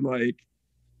they're like,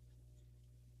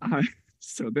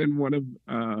 so then one of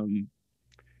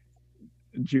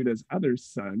Judah's other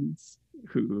sons,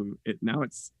 who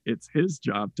it's his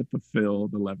job to fulfill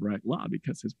the Levirate law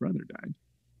because his brother died.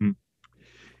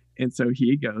 And so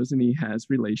he goes and he has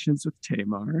relations with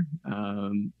Tamar,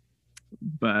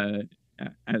 but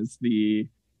I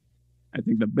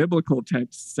think the biblical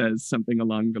text says something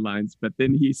along the lines, but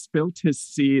then he spilt his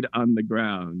seed on the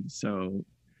ground. So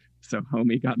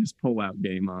homie got his pull-out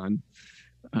game on.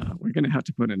 We're going to have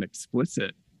to put an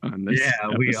explicit on this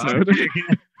episode. We are.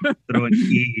 Throw an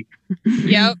E.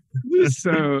 Yep.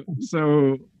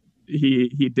 So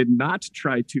he did not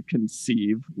try to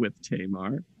conceive with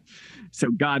Tamar.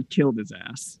 So God killed his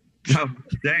ass. Oh,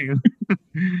 dang.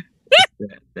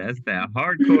 That's that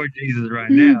hardcore Jesus right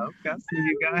now. I see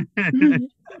you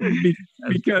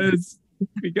guys.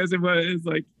 because it was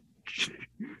like,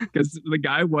 because the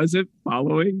guy wasn't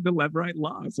following the Levirate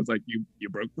law. So it's like, you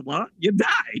broke the law, you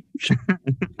die.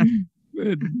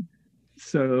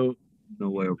 So no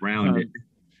way around it.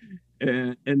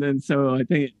 And then so I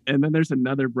think, and then there's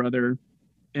another brother,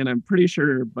 and I'm pretty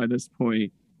sure by this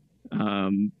point,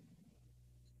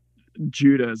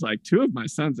 Judah is like, 2 of my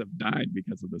sons have died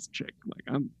because of this chick. Like,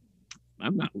 I'm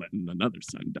not letting another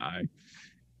son die.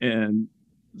 And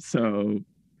so,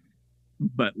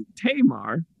 but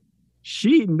Tamar,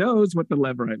 she knows what the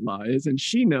Levirate law is, and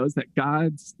she knows that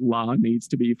God's law needs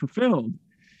to be fulfilled.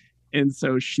 And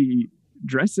so she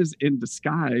dresses in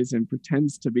disguise and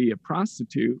pretends to be a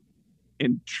prostitute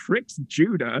and tricks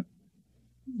Judah.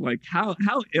 Like, how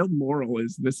immoral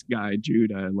is this guy,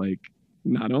 Judah? Like,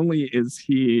 not only is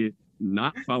he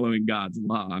not following God's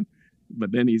law,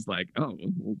 but then he's like, oh,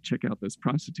 well, check out this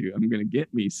prostitute. I'm going to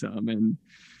get me some. And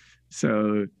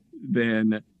so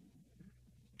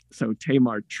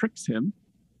Tamar tricks him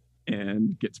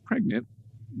and gets pregnant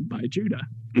by Judah.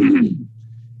 And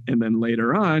then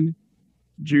later on,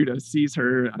 Judah sees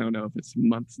her, I don't know if it's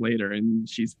months later, and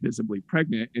she's visibly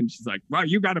pregnant. And she's like, well,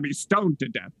 you got to be stoned to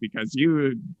death because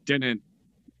you didn't,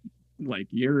 like,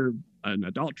 you're an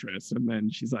adulteress. And then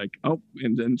she's like, oh,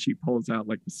 and then she pulls out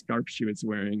like the scarf she was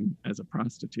wearing as a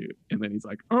prostitute. And then he's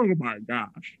like, oh my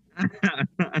gosh,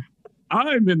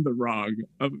 I'm in the wrong.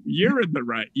 You're in the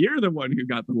right. You're the one who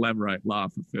got the Levirate law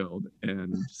fulfilled.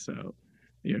 And so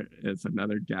it's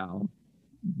another gal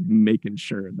making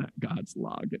sure that God's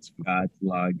law gets fulfilled. God's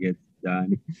law gets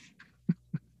done.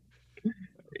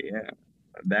 Yeah,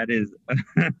 that is.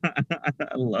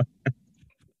 I love that.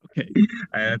 Okay,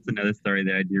 that's another story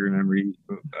that I do remember.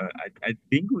 I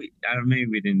think maybe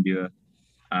we didn't do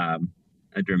a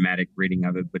dramatic reading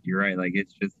of it, but you're right. Like, it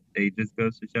just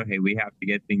goes to show, hey, we have to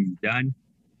get things done.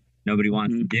 Nobody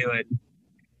wants to do it,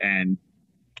 and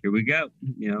here we go.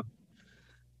 You know,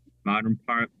 modern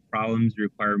problems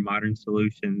require modern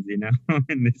solutions. You know,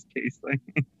 in this case, like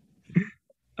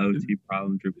OT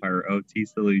problems require OT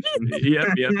solutions. Yep.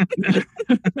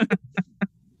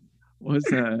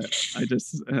 I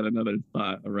just had another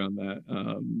thought around that.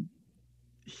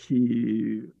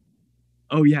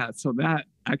 So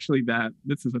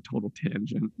this is a total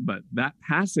tangent, but that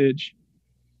passage,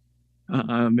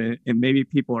 and maybe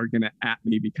people are gonna at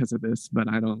me because of this, but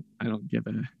I don't give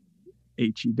a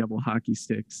HE double hockey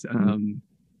sticks,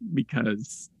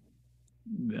 because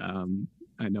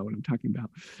I know what I'm talking about.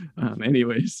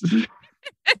 Anyways.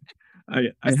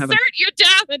 I have assert your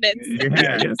dominance.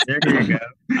 Yes, there you go.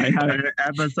 I have an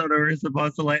episode where we're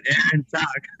supposed to let Aaron talk.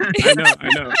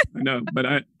 I know. But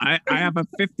I have a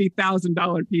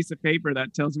 $50,000 piece of paper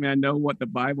that tells me I know what the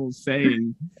Bible's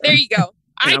saying. There you go.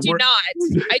 I do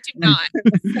not.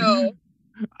 So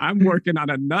I'm working on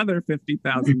another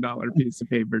 $50,000 piece of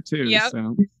paper too. Yep.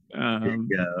 So, yeah.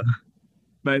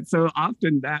 But so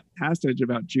often that passage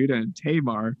about Judah and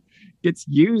Tamar gets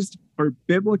used for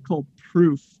biblical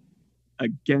proof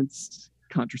against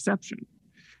contraception.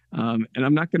 And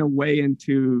I'm not going to weigh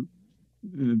into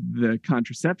the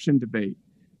contraception debate,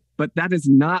 but that is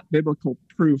not biblical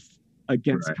proof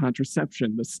against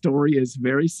contraception. The story is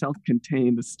very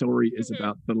self-contained. The story is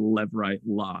about the Levirate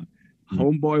law.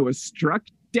 Homeboy was struck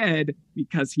dead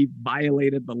because he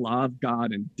violated the law of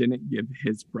God and didn't give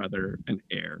his brother an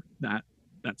heir.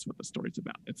 That's what the story's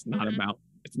about. It's not about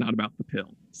the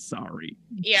pill. Sorry.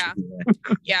 Yeah.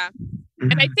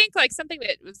 And I think like something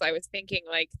I was thinking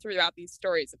like throughout these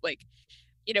stories of like,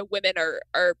 you know, women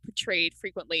are portrayed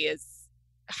frequently as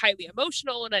highly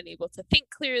emotional and unable to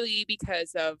think clearly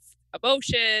because of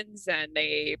emotions and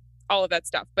all of that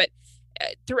stuff. But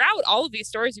throughout all of these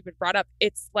stories you've been brought up,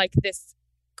 it's like this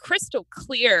crystal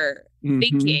clear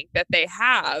thinking that they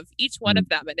have, each one of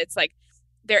them. And it's like,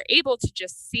 they're able to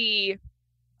just see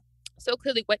so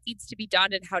clearly what needs to be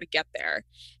done and how to get there.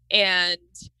 And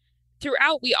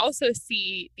throughout, we also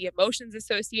see the emotions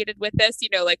associated with this, you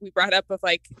know, like we brought up of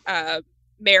like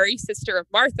Mary, sister of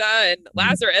Martha, and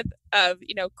Lazarus, of,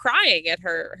 you know, crying at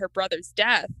her brother's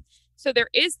death. So there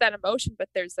is that emotion, but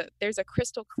there's a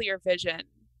crystal clear vision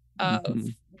of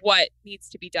what needs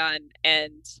to be done.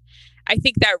 And I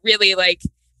think that really like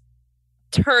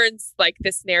turns like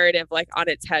this narrative like on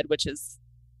its head, which is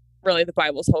really the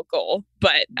Bible's whole goal,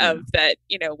 but of that,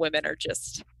 you know, women are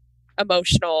just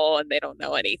emotional and they don't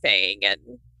know anything, and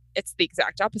it's the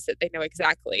exact opposite. They know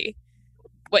exactly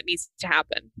what needs to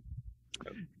happen.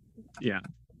 Yeah,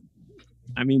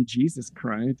 I mean, Jesus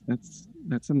cried.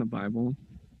 That's in the Bible.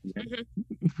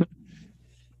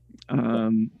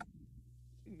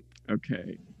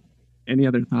 Okay, any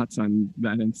other thoughts on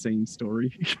that insane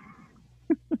story?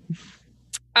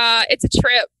 It's a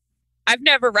trip. I've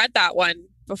never read that one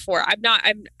before. I'm not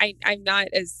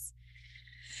as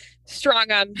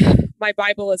strong on my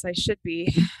Bible as I should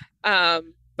be.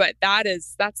 But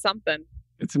that's something.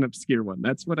 It's an obscure one.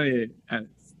 That's what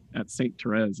at St.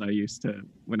 Therese, I used to,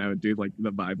 when I would do like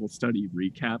the Bible study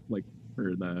recap, like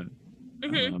for the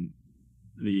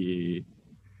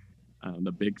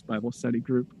Biggs Bible study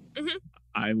group,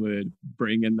 I would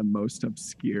bring in the most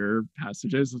obscure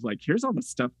passages. It was like, here's all the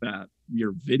stuff that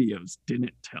your videos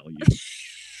didn't tell you.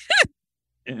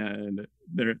 And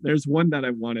there's one that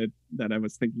I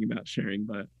was thinking about sharing,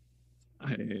 but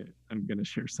I'm gonna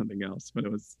share something else. But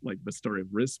it was like the story of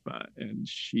Rizpah, and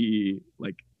she,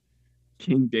 like,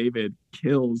 King David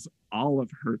kills all of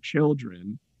her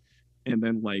children and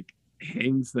then like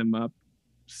hangs them up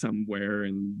somewhere,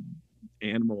 and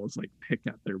animals like pick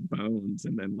at their bones,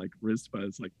 and then like Rizpah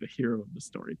is like the hero of the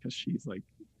story because she's like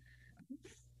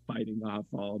fighting off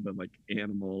all the like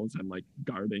animals and like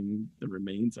guarding the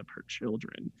remains of her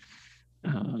children.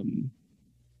 And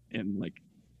like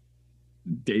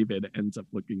David ends up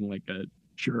looking like a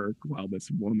jerk while this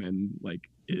woman like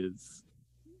ends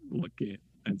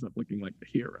up looking like the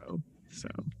hero. So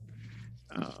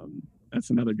that's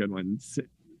another good one.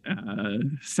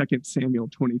 2 Samuel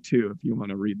 22, if you want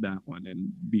to read that one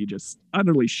and be just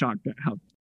utterly shocked at how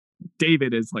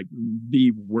David is like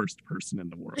the worst person in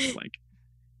the world. Like,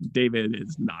 David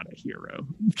is not a hero.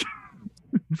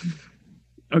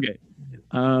 Okay.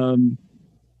 I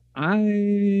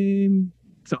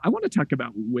want to talk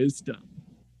about wisdom.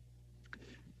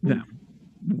 That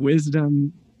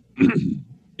wisdom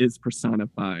is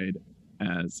personified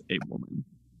as a woman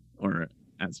or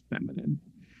as feminine.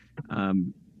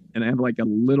 And I have like a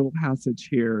little passage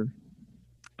here.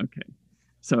 Okay.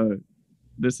 So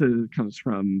this comes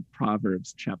from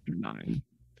Proverbs chapter 9.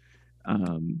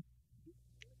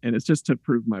 And it's just to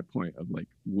prove my point of like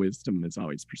wisdom is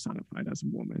always personified as a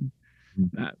woman.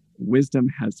 That wisdom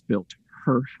has built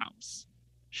her house.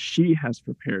 She has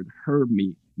prepared her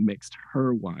meat, mixed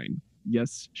her wine.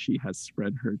 Yes, she has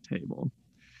spread her table.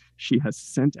 She has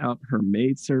sent out her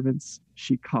maidservants.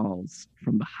 She calls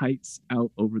from the heights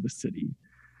out over the city.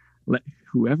 Let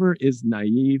whoever is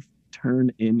naive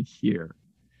turn in here.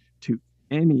 To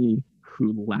any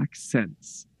who lack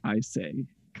sense, I say,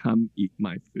 come eat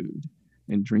my food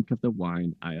and drink of the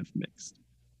wine I have mixed.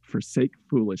 Forsake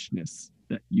foolishness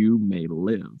that you may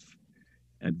live.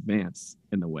 Advance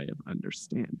in the way of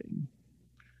understanding.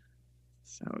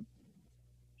 So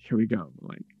here we go.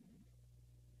 Like,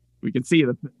 we can see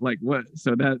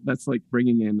that's like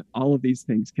bringing in all of these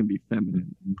things can be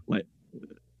feminine. Like,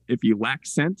 if you lack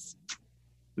sense,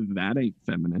 that ain't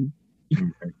feminine.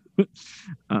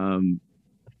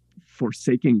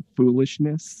 Forsaking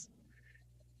foolishness,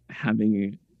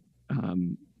 having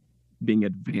being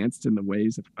advanced in the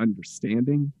ways of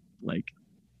understanding, like,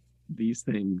 these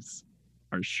things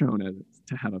are shown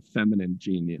to have a feminine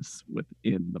genius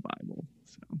within the Bible.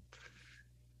 So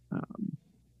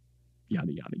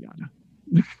yada yada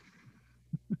yada.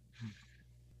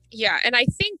 Yeah, and I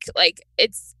think like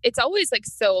it's always like,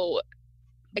 so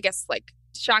I guess like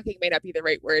shocking may not be the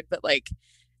right word, but like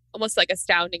almost like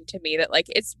astounding to me that like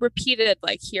it's repeated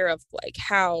like here of like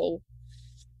how,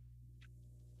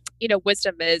 you know,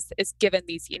 wisdom is given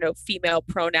these, you know, female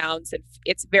pronouns, and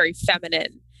it's very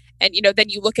feminine. And, you know, then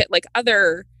you look at like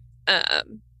other,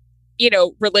 you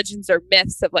know, religions or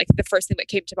myths of like, the first thing that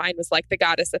came to mind was like the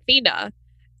goddess Athena.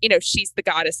 You know, she's the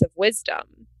goddess of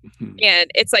wisdom. Mm-hmm. And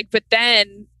it's like, but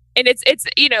then, and it's,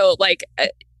 you know, like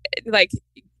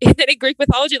and then in Greek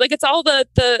mythology, like it's all the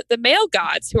male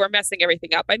gods who are messing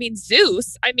everything up. I mean,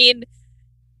 Zeus,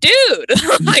 dude,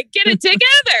 like, get it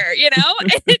together, you know?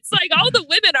 And it's like all the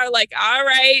women are like, all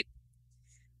right,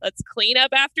 let's clean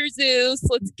up after Zeus.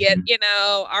 Let's get, you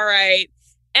know, all right.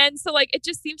 And so like, it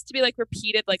just seems to be like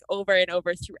repeated like over and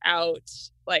over throughout,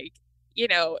 like, you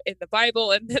know, in the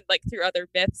Bible, and then like through other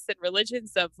myths and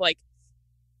religions of like,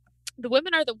 the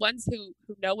women are the ones who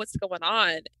know what's going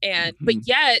on. And, but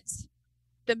yet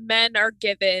the men are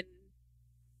given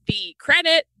the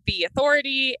credit, the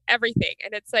authority, everything.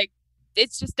 And it's like,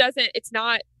 it's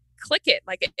not clicking.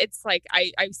 Like, it's like,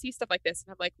 I see stuff like this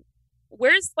and I'm like,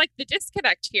 where's like the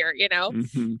disconnect here, you know?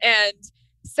 Mm-hmm. And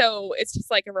so it's just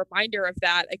like a reminder of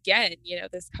that again, you know,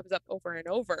 this comes up over and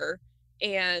over.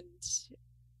 And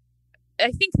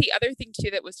I think the other thing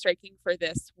too that was striking for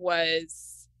this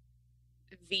was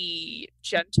the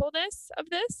gentleness of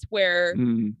this, where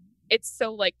it's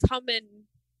so like, come and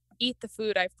eat the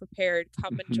food I've prepared,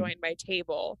 come and join my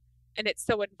table. And it's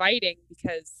so inviting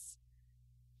because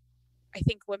I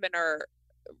think women are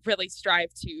really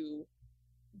strive to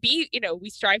be, you know, we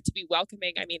strive to be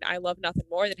welcoming. I mean, I love nothing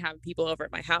more than having people over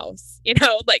at my house, you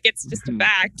know, like it's just a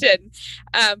fact.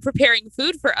 And preparing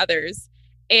food for others,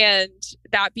 and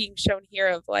that being shown here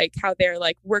of like how they're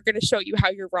like, we're going to show you how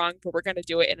you're wrong, but we're going to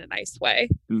do it in a nice way.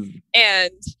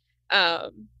 And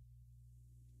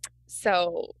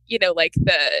so, you know, like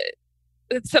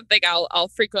it's something I'll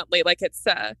frequently, like, it's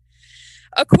a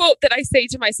quote that I say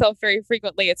to myself very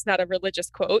frequently. It's not a religious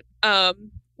quote,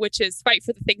 which is fight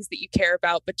for the things that you care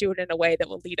about, but do it in a way that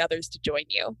will lead others to join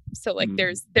you. So like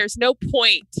there's no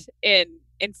point in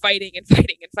in fighting and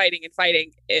fighting and fighting and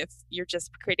fighting if you're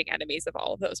just creating enemies of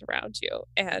all of those around you.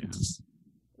 And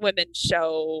women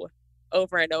show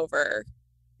over and over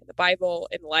in the Bible,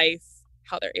 in life,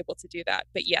 how they're able to do that,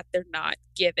 but yet they're not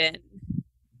given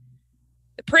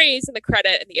the praise and the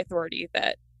credit and the authority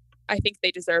that I think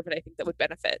they deserve, and I think that would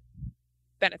benefit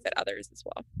others as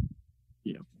well.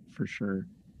 Yeah, for sure.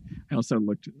 I also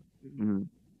looked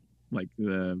like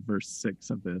the verse 6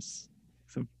 of this,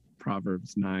 so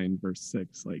Proverbs 9 verse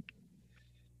 6, like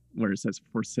where it says,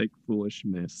 forsake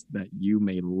foolishness that you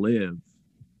may live.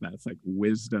 That's like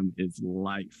wisdom is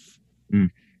life.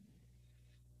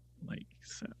 Like,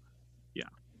 so yeah.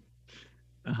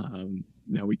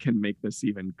 Now we can make this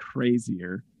even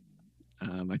crazier.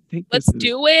 I think let's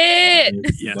do it.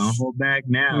 Yes. Don't hold back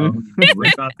now.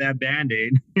 Rip out that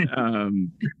Band-Aid.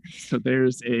 So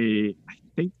there's I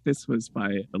think this was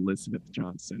by Elizabeth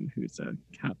Johnson, who's a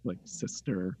Catholic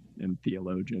sister and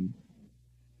theologian.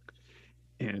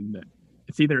 And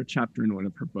it's either a chapter in one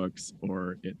of her books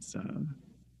or it's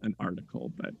an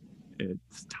article, but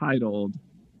it's titled,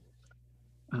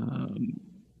 I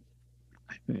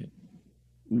think,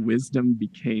 Wisdom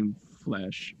Became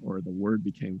Flesh, or the Word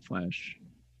Became Flesh,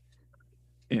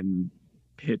 and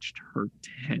pitched her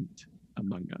tent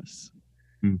among us.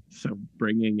 So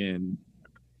bringing in,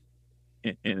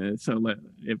 and so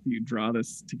if you draw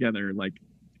this together, like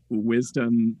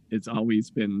wisdom, it's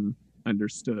always been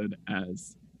understood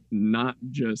as not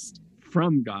just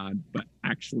from God, but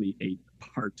actually a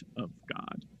part of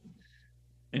God.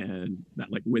 And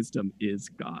that like wisdom is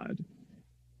God.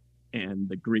 And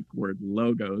the Greek word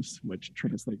logos, which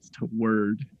translates to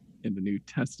word in the New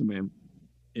Testament,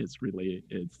 it's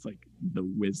like the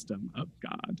wisdom of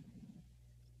God.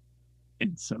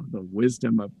 And so the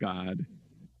wisdom of God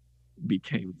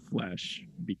became flesh,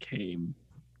 became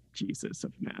Jesus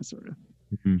of Nazareth.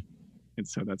 And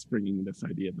so that's bringing this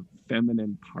idea, the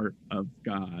feminine part of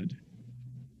God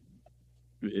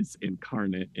is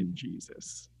incarnate in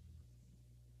Jesus.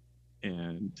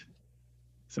 And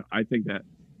so I think that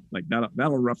like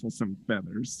that'll ruffle some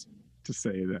feathers to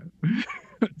say that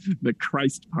the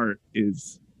Christ part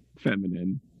is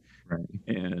feminine, right?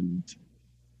 And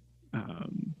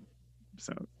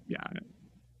so yeah.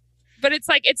 But it's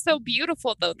like, it's so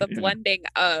beautiful though, the blending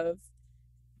of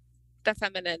the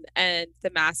feminine and the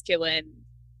masculine.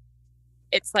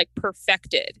 It's like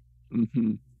perfected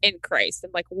in Christ.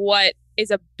 And like, what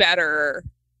is a better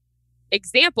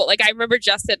example? Like, I remember,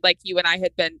 Justin, like you and I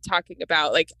had been talking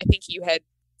about, like, I think you had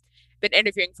been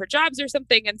interviewing for jobs or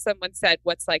something, and someone said,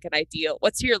 what's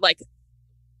your like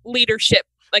leadership,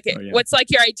 like what's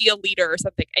like your ideal leader or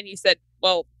something, and you said,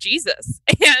 well, Jesus.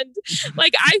 And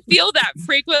like, I feel that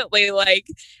frequently, like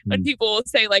when people will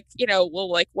say, like, you know,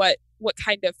 well, like what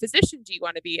kind of physician do you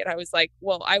want to be? And I was like,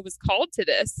 well, I was called to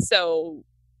this, so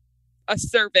a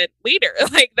servant leader.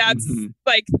 Like, that's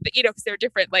like, you know, because there are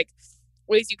different like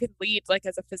ways you can lead, like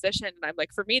as a physician, and I'm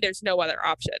like, for me, there's no other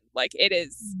option. Like, it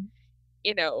is,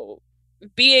 you know,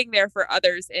 being there for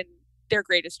others in their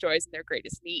greatest joys and their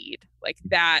greatest need. Like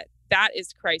that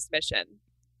is Christ's mission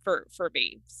for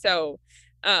me. So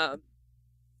but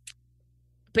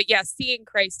yeah, seeing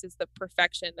Christ as the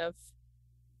perfection of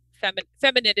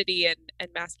femininity and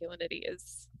masculinity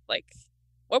is like,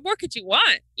 what more could you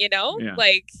want, you know?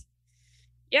 Like,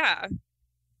 yeah,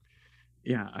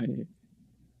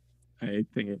 I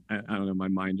think I don't know, my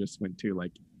mind just went to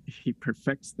like, he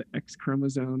perfects the X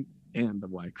chromosome and the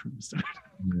Y chromosome.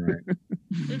 Right.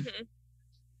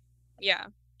 Yeah.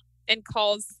 And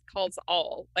calls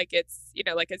all, like, it's, you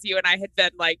know, like as you and I had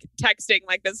been like texting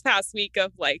like this past week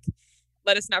of like,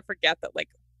 let us not forget that, like,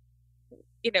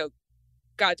 you know,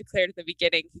 God declared in the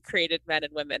beginning, he created men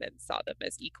and women and saw them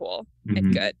as equal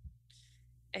and good.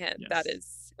 And that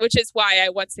is, which is why I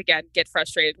once again get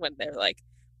frustrated when they're like,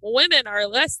 well, women are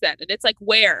less than, and it's like,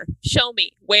 where? Show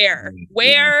me where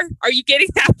are you getting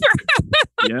that from?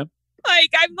 Yep.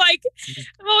 Like, I'm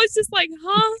always just like,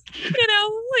 huh? You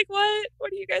know, like,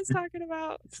 what are you guys talking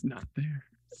about? It's not there.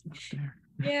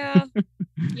 Yeah.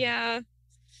 Yeah.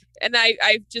 And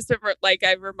I just like,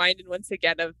 I'm reminded once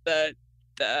again of the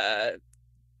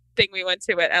thing we went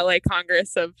to at LA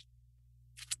Congress of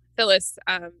Phyllis,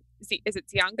 is it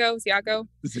Ziago? Zagano,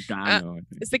 I think.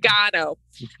 It's Zagano.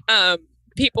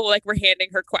 People like were handing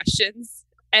her questions,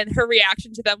 and her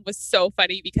reaction to them was so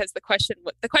funny, because the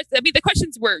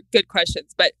questions were good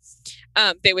questions, but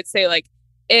they would say like,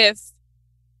 if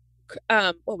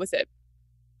what was it?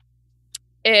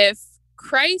 If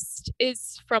Christ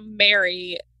is from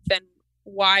Mary, then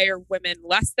why are women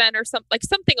less than, or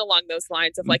something along those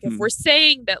lines of like, if we're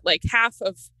saying that like half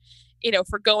of, you know, if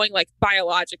we're going like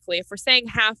biologically, if we're saying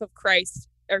half of Christ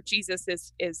or Jesus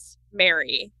is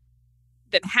Mary,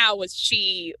 then how was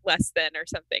she less than or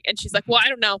something? And she's like, well, I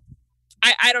don't know.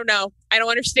 I don't know. I don't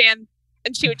understand.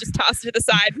 And she would just toss it to the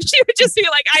side. And she would just be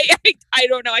like, I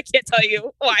don't know. I can't tell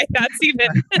you why that's even.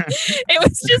 It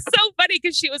was just so funny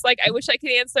because she was like, I wish I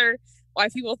could answer why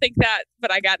people think that,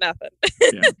 but I got nothing.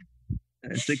 Yeah.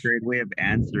 It's a great way of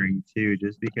answering too,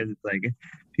 just because it's like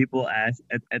people ask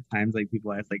at times, like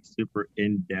people ask like super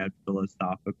in-depth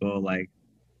philosophical, like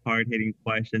hard-hitting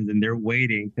questions, and they're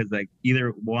waiting because like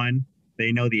either one,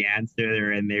 they know the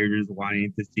answer and they're just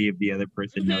wanting to see if the other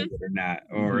person knows it or not,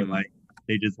 or like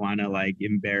they just want to like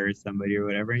embarrass somebody or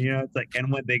whatever. You know, it's like,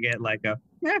 and when they get like a,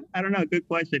 I don't know, good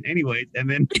question anyways, and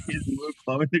then just move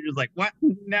forward, they're just like, what?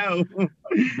 No,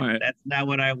 that's not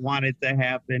what I wanted to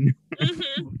happen.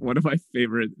 One of my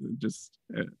favorite, just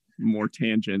more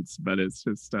tangents, but it's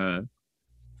just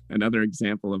another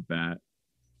example of that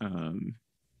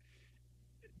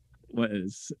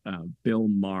was Bill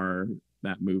Maher,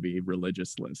 that movie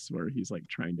Religiousness, where he's like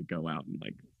trying to go out and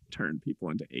like turn people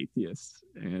into atheists.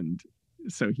 And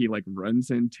so he like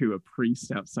runs into a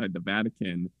priest outside the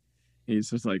Vatican. And he's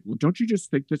just like, well, don't you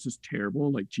just think this is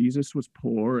terrible? Like Jesus was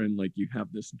poor and like you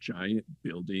have this giant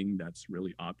building that's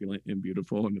really opulent and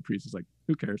beautiful. And the priest is like,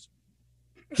 who cares?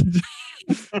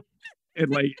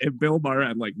 And Bill Maher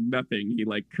had like nothing. He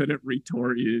like couldn't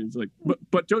retort. He was like,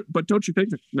 but don't you think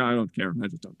that? No, I don't care. I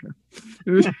just don't care.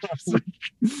 Like,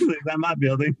 is that my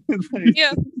building? Like,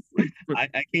 yeah.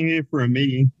 I came here for a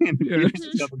meeting and Yeah.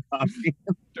 a cup of coffee.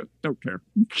 Don't care.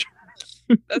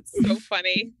 That's so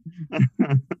funny.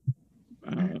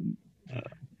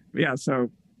 Yeah.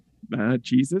 So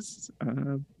Jesus,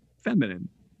 feminine,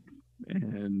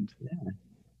 and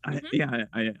I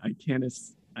can't.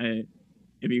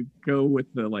 If you go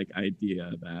with the like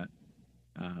idea that,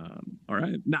 or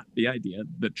not the idea,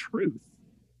 the truth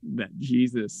that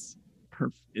Jesus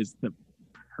is the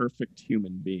perfect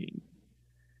human being,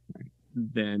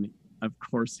 then of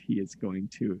course he is going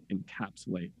to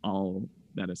encapsulate all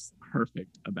that is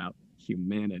perfect about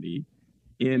humanity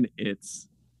in its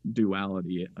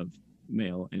duality of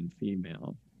male and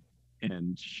female,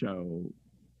 and show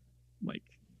like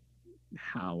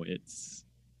how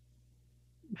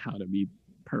to be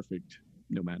perfect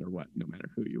no matter what, no matter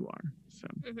who you are. So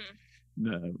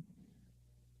the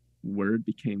word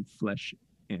became flesh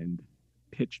and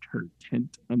pitched her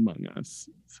tent among us.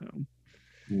 So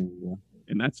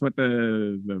and that's what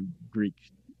the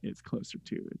Greek is closer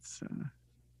to. It's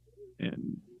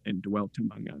and dwelt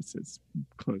among us is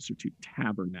closer to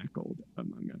tabernacled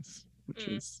among us, which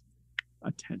is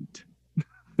a tent.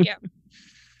 Yeah.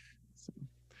 So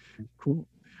cool.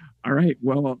 All right.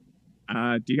 Well,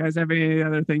 do you guys have any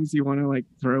other things you want to like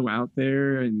throw out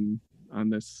there and on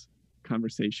this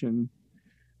conversation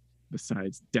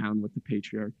besides down with the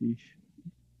patriarchy?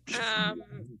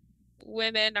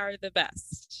 Women are the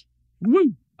best.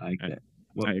 Woo! I like that.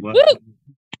 Woo!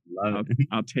 Love it.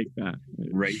 I'll take that.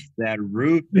 Raise that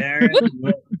roof there.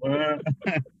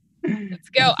 Let's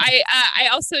go. I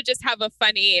also just have a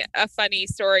funny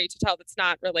story to tell that's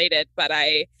not related, but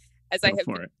I have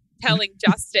been telling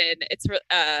Justin, it's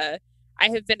I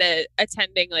have been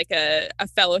attending like a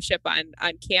fellowship on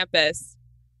campus,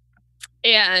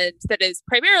 and that is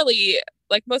primarily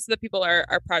like most of the people are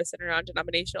Protestant or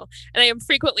non-denominational, and I am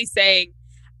frequently saying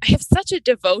I have such a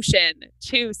devotion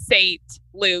to Saint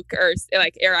Luke, or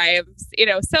I am,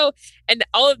 so, and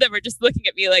all of them are just looking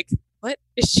at me like, what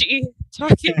is she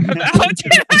talking about?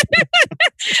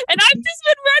 And I've just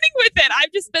been running with it.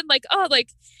 I've just been like, oh, like,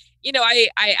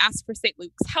 I ask for St.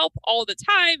 Luke's help all the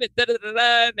time, and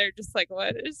and they're just like,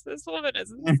 what is this woman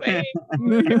saying?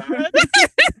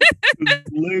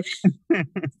 Luke.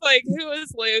 Like, who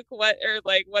is Luke? What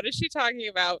is she talking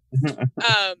about?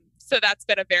 So that's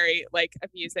been a very like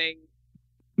amusing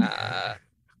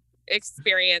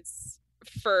experience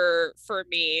for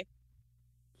me.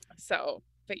 So,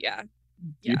 but yeah.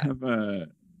 Do you have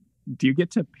do you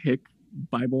get to pick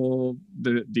Bible?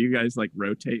 Do you guys like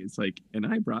rotate? It's like, and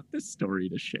I brought this story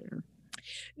to share.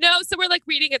 No, so we're like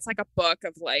reading. It's like a book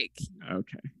of like,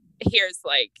 okay, here's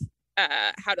like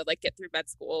how to like get through med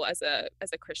school as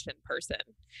a Christian person.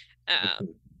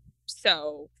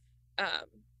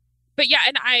 But yeah,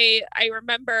 and I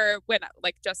remember when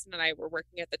like Justin and I were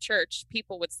working at the church,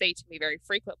 people would say to me very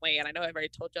frequently, and I know I've already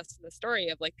told Justin the story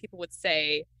of like people would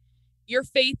say, your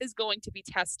faith is going to be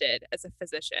tested as a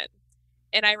physician.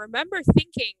 And I remember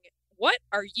thinking, what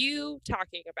are you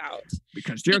talking about?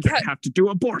 Because you're going to have to do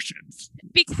abortions.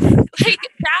 Because like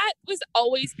that was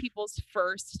always people's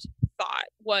first thought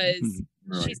was,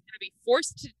 right. She's going to be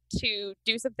forced to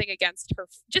do something against her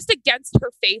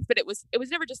faith, but it was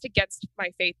never just against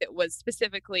my faith. It was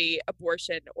specifically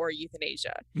abortion or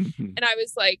euthanasia. Mhm. And I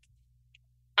was like,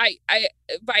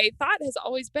 my thought has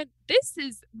always been,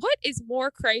 what is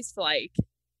more Christ-like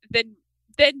than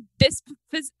this,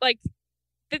 like,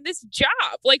 than this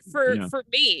job, like for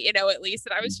me, at least.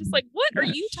 And I was just like, what are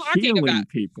you talking about?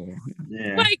 People.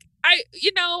 Yeah. Like, I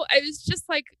was just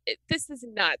like, this is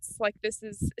nuts. Like,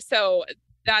 so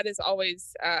that has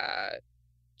always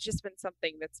just been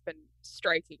something that's been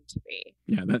striking to me.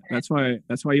 Yeah, that's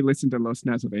why you listen to Los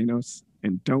Nazarenos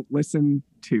and don't listen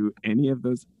to any of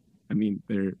those. I mean,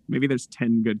 there's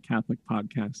 10 good Catholic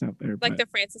podcasts out there. Like the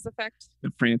Francis Effect.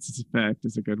 The Francis Effect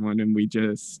is a good one, and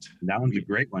that one's a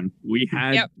great one. We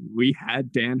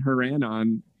had Dan Horan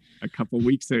on a couple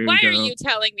weeks ago. Why are you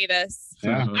telling me this?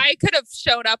 Yeah. I could have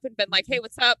shown up and been like, "Hey,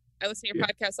 what's up? I listen to your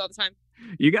podcast all the time."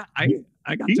 He's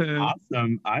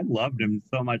awesome. I loved him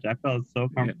so much. I felt so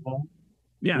comfortable.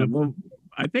 Yeah, well,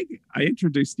 I think I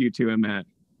introduced you to him at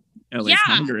LA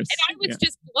Congress. And I was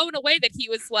just blown away that he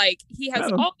was like, he has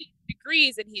all these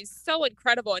degrees and he's so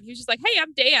incredible. And he was just like, "Hey,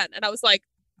 I'm Dan." And I was like,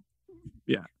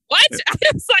 "Yeah, what?" I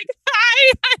was like,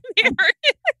 "Hi, I'm here."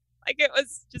 Like, it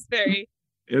was just very.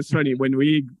 It was funny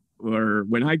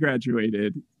when I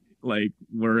graduated. Like,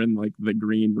 we're in like the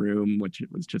green room, which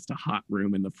it was just a hot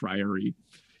room in the friary,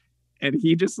 and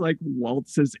he just like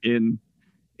waltzes in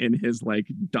his like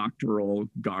doctoral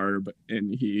garb,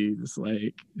 and he's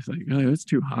like, "Oh, it's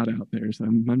too hot out there, so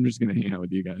I'm just gonna hang out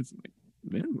with you guys." I'm like,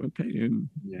 "Yeah, okay." And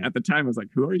at the time I was like,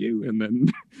 "Who are you?" And then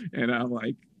and I'm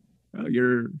like, "Oh,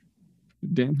 you're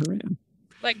Dan Horan,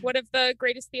 like one of the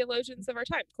greatest theologians of our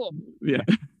time." Cool. Yeah.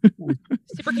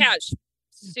 Super cash.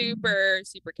 Super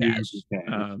cash.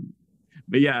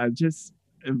 But yeah,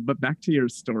 but back to your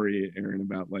story, Aaron,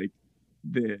 about like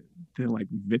the like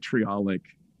vitriolic,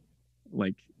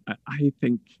 like I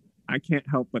think I can't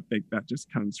help but think that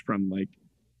just comes from like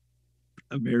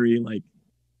a very like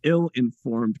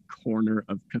ill-informed corner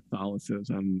of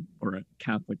Catholicism or a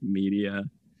Catholic media,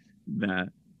 that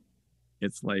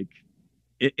it's like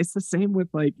it's the same with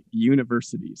like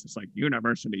universities. It's like,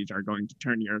 universities are going to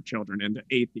turn your children into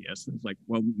atheists. It's like,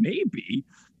 well, maybe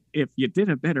if you did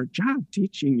a better job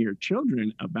teaching your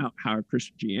children about how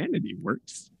Christianity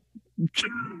works,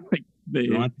 like they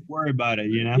don't have to worry about it,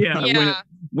 Yeah.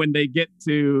 When they get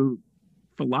to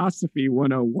philosophy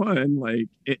 101, like,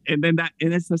 and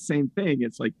it's the same thing.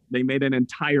 It's like they made an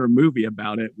entire movie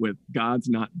about it with God's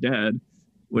Not Dead,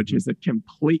 which is a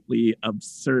completely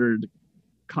absurd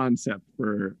concept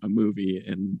for a movie,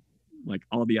 and like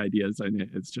all the ideas in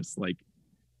it's just like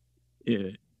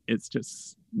it's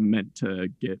just meant to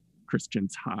get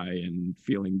Christians high and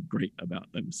feeling great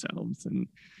about themselves,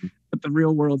 but the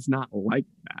real world's not like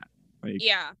that. Like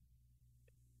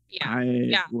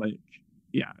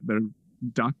the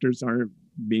doctors aren't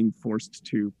being forced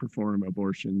to perform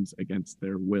abortions against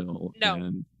their will. No.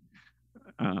 And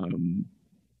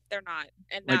they're not,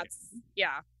 and like, that's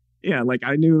like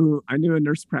I knew a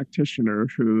nurse practitioner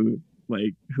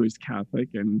who's Catholic,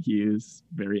 and he is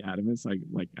very adamant. It's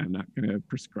like I'm not going to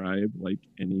prescribe like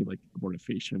any like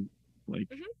abortifacient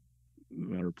like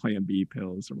or Plan B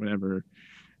pills or whatever.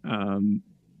 And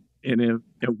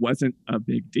it wasn't a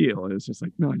big deal. It was just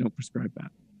like, no, I don't prescribe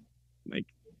that.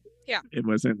 Like, it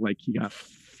wasn't like he got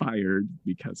fired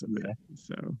because of it.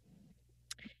 So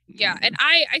and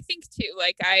I think too,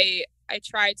 like I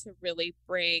try to really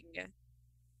bring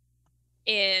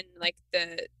in like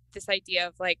this idea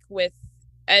of like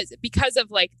because of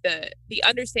like the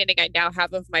understanding I now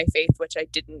have of my faith, which I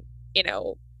didn't,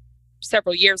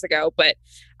 several years ago, but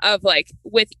of like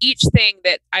with each thing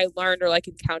that I learned or like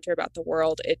encounter about the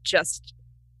world, it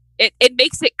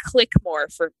makes it click more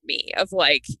for me, of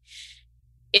like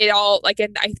it all, like,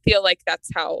 and I feel like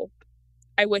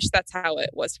I wish that's how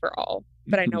it was for all,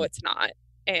 but I know it's not.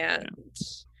 And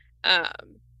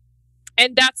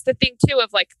and that's the thing too,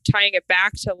 of like tying it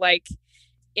back to like,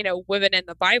 women in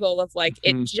the Bible, of like,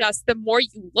 it just, the more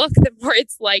you look, the more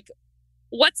it's like,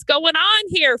 what's going on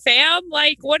here, fam?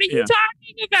 Like, what are you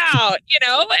talking about?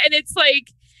 And it's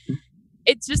like,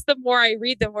 it's just, the more I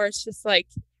read, the more it's just like,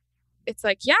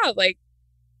 like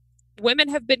women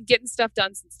have been getting stuff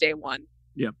done since day one.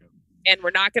 Yep. And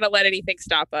we're not going to let anything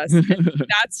stop us. And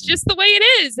that's just the way it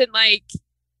is. And like,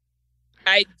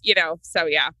 so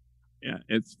yeah. Yeah,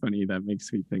 it's funny. That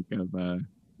makes me think of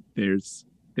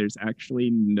there's actually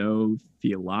no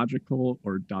theological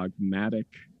or dogmatic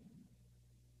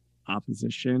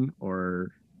opposition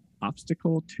or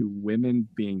obstacle to women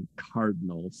being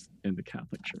cardinals in the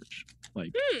Catholic Church.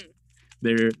 Like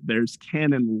there's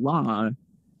canon law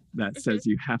that says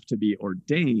you have to be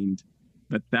ordained,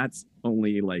 but that's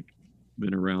only like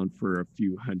been around for a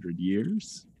few hundred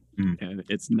years, and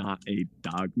it's not a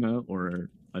dogma or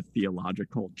a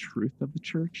theological truth of the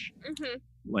church.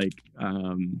 Like,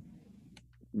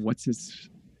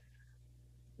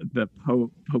 the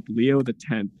Pope Leo X,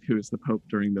 who is the Pope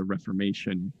during the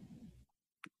Reformation,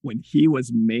 when he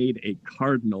was made a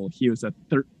cardinal, he was a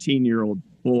 13-year-old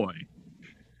boy.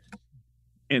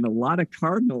 And a lot of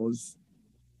cardinals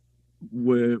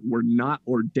were not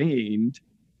ordained,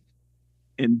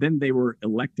 and then they were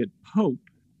elected Pope.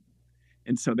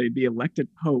 And so they'd be elected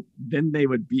Pope, then they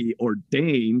would be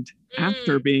ordained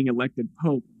after being elected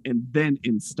Pope, and then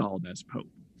installed as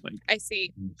Pope. Like, I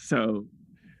see. So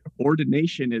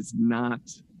ordination is not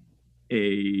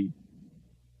a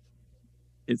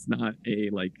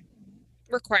like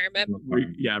requirement.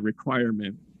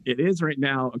 Requirement. It is right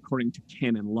now according to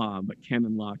canon law, but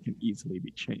canon law can easily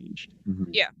be changed.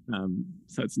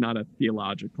 So it's not a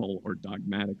theological or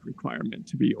dogmatic requirement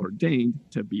to be ordained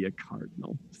to be a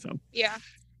cardinal. So yeah.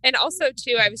 And also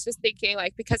too, I was just thinking,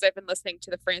 like, because I've been listening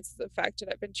to the Francis Effect and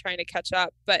I've been trying to catch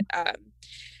up, but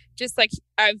just like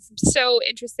I'm so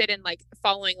interested in like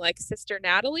following like Sister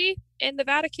Natalie in the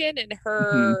Vatican and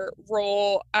her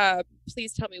role.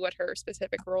 Please tell me what her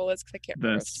specific role is, because I can't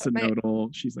remember. The synodal.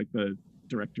 She's like the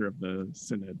director of the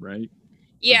synod, right?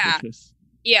 Yeah.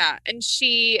 Yeah. And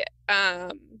she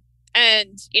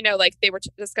and you know, like they were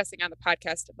discussing on the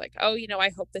podcast of like, oh, you know,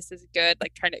 I hope this is good,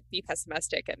 like trying to be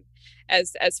pessimistic. And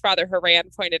as Father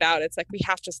Haran pointed out, it's like we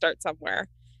have to start somewhere.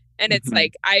 And it's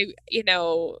like I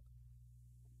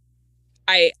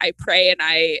pray, and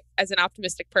I, as an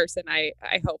optimistic person, I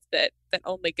hope that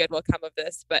only good will come of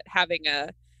this. But having a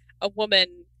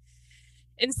woman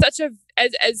in such a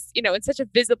in such a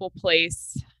visible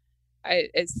place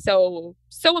is so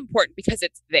important, because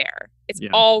it's there. It's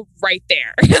all right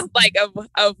there, like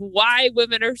of why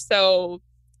women are so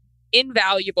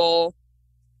invaluable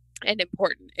and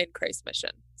important in Christ's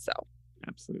mission. So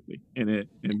absolutely. And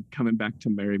coming back to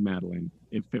Mary Magdalene,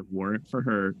 if it weren't for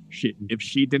her, if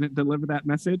she didn't deliver that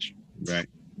message, right,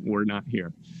 we're not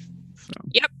here. So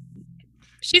yep,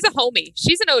 she's a homie.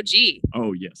 She's an OG.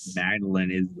 Oh yes,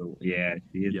 Magdalene is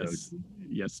she is yes. OG.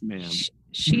 Yes, ma'am.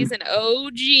 She's an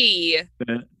OG.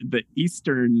 The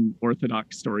Eastern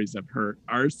Orthodox stories of her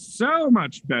are so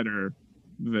much better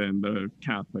than the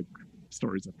Catholic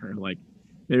stories of her. Like,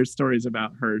 there's stories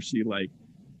about her. She like,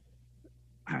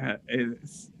 I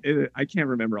can't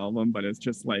remember all of them, but it's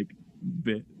just like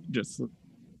just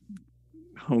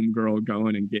homegirl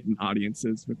going and getting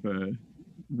audiences with the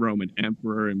Roman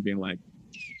emperor and being like,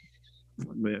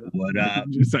 what up?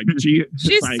 She's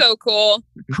like, so cool.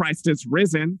 Christ is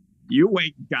risen. You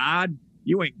ain't God.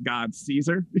 You ain't God,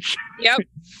 Caesar. Yep.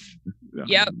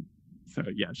 Yep. So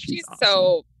yeah, she's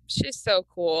awesome. She's so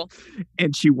cool.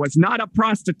 And she was not a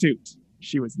prostitute.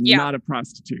 She was not a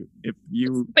prostitute.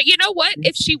 But you know what?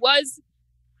 If she was,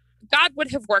 God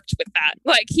would have worked with that.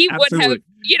 Like he would have,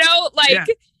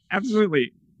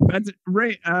 absolutely. That's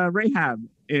Rahab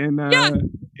in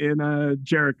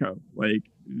Jericho. Like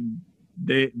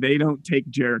they don't take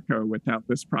Jericho without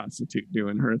this prostitute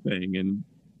doing her thing and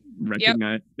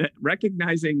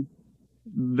recognizing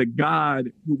the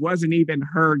God who wasn't even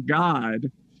her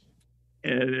God.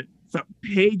 It's a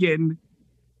pagan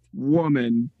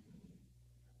woman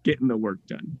getting the work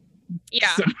done.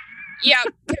 Yeah. So. Yeah.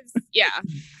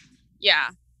 Yeah.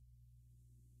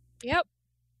 Yep.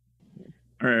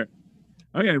 All right.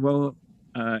 Okay. Well,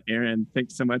 Aaron,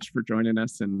 thanks so much for joining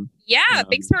us, and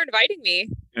thanks for inviting me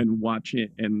and watching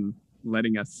and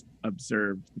letting us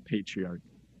observe the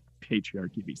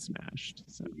patriarchy be smashed.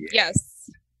 So yes,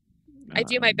 I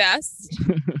do my best.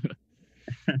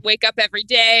 Wake up every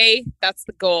day. That's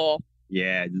the goal.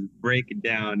 Yeah, just break it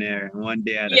down there one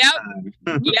day at a time.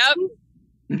 Yep.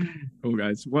 Cool,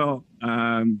 guys. Well,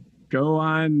 go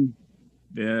on.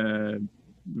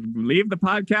 Leave the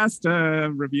podcast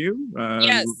review.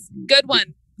 Yes, good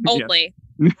one. Only.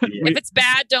 If it's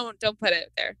bad, don't put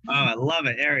it there. Oh, I love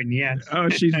it, Aaron. Yes. Oh,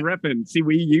 she's ripping. See,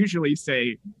 we usually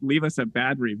say leave us a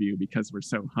bad review because we're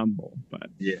so humble, but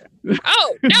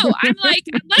oh no, I'm like,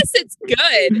 unless it's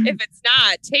good. If it's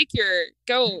not,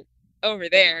 go over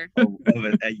there.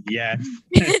 Yes.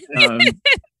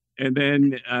 And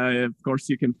then, of course,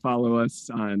 you can follow us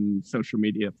on social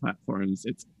media platforms.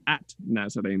 It's at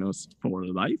Nazarenos for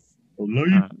Life.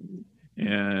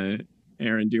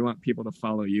 Aaron, do you want people to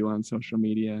follow you on social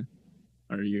media?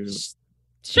 Are you?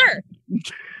 Sure.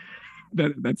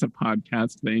 That's a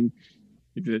podcast thing.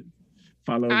 You could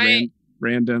follow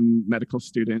random medical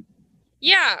student.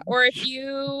 Yeah, or if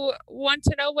you want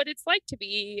to know what it's like to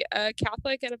be a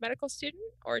Catholic and a medical student,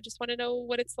 or just want to know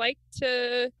what it's like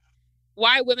to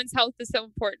why women's health is so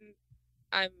important,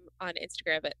 I'm on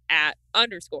Instagram at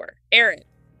 _Erin,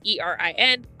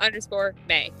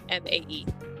 ERIN_May, MAE.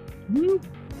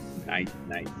 Nice.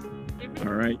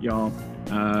 All right, y'all.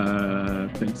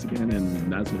 Thanks again,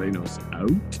 and Nazarenos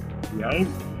out. Yo.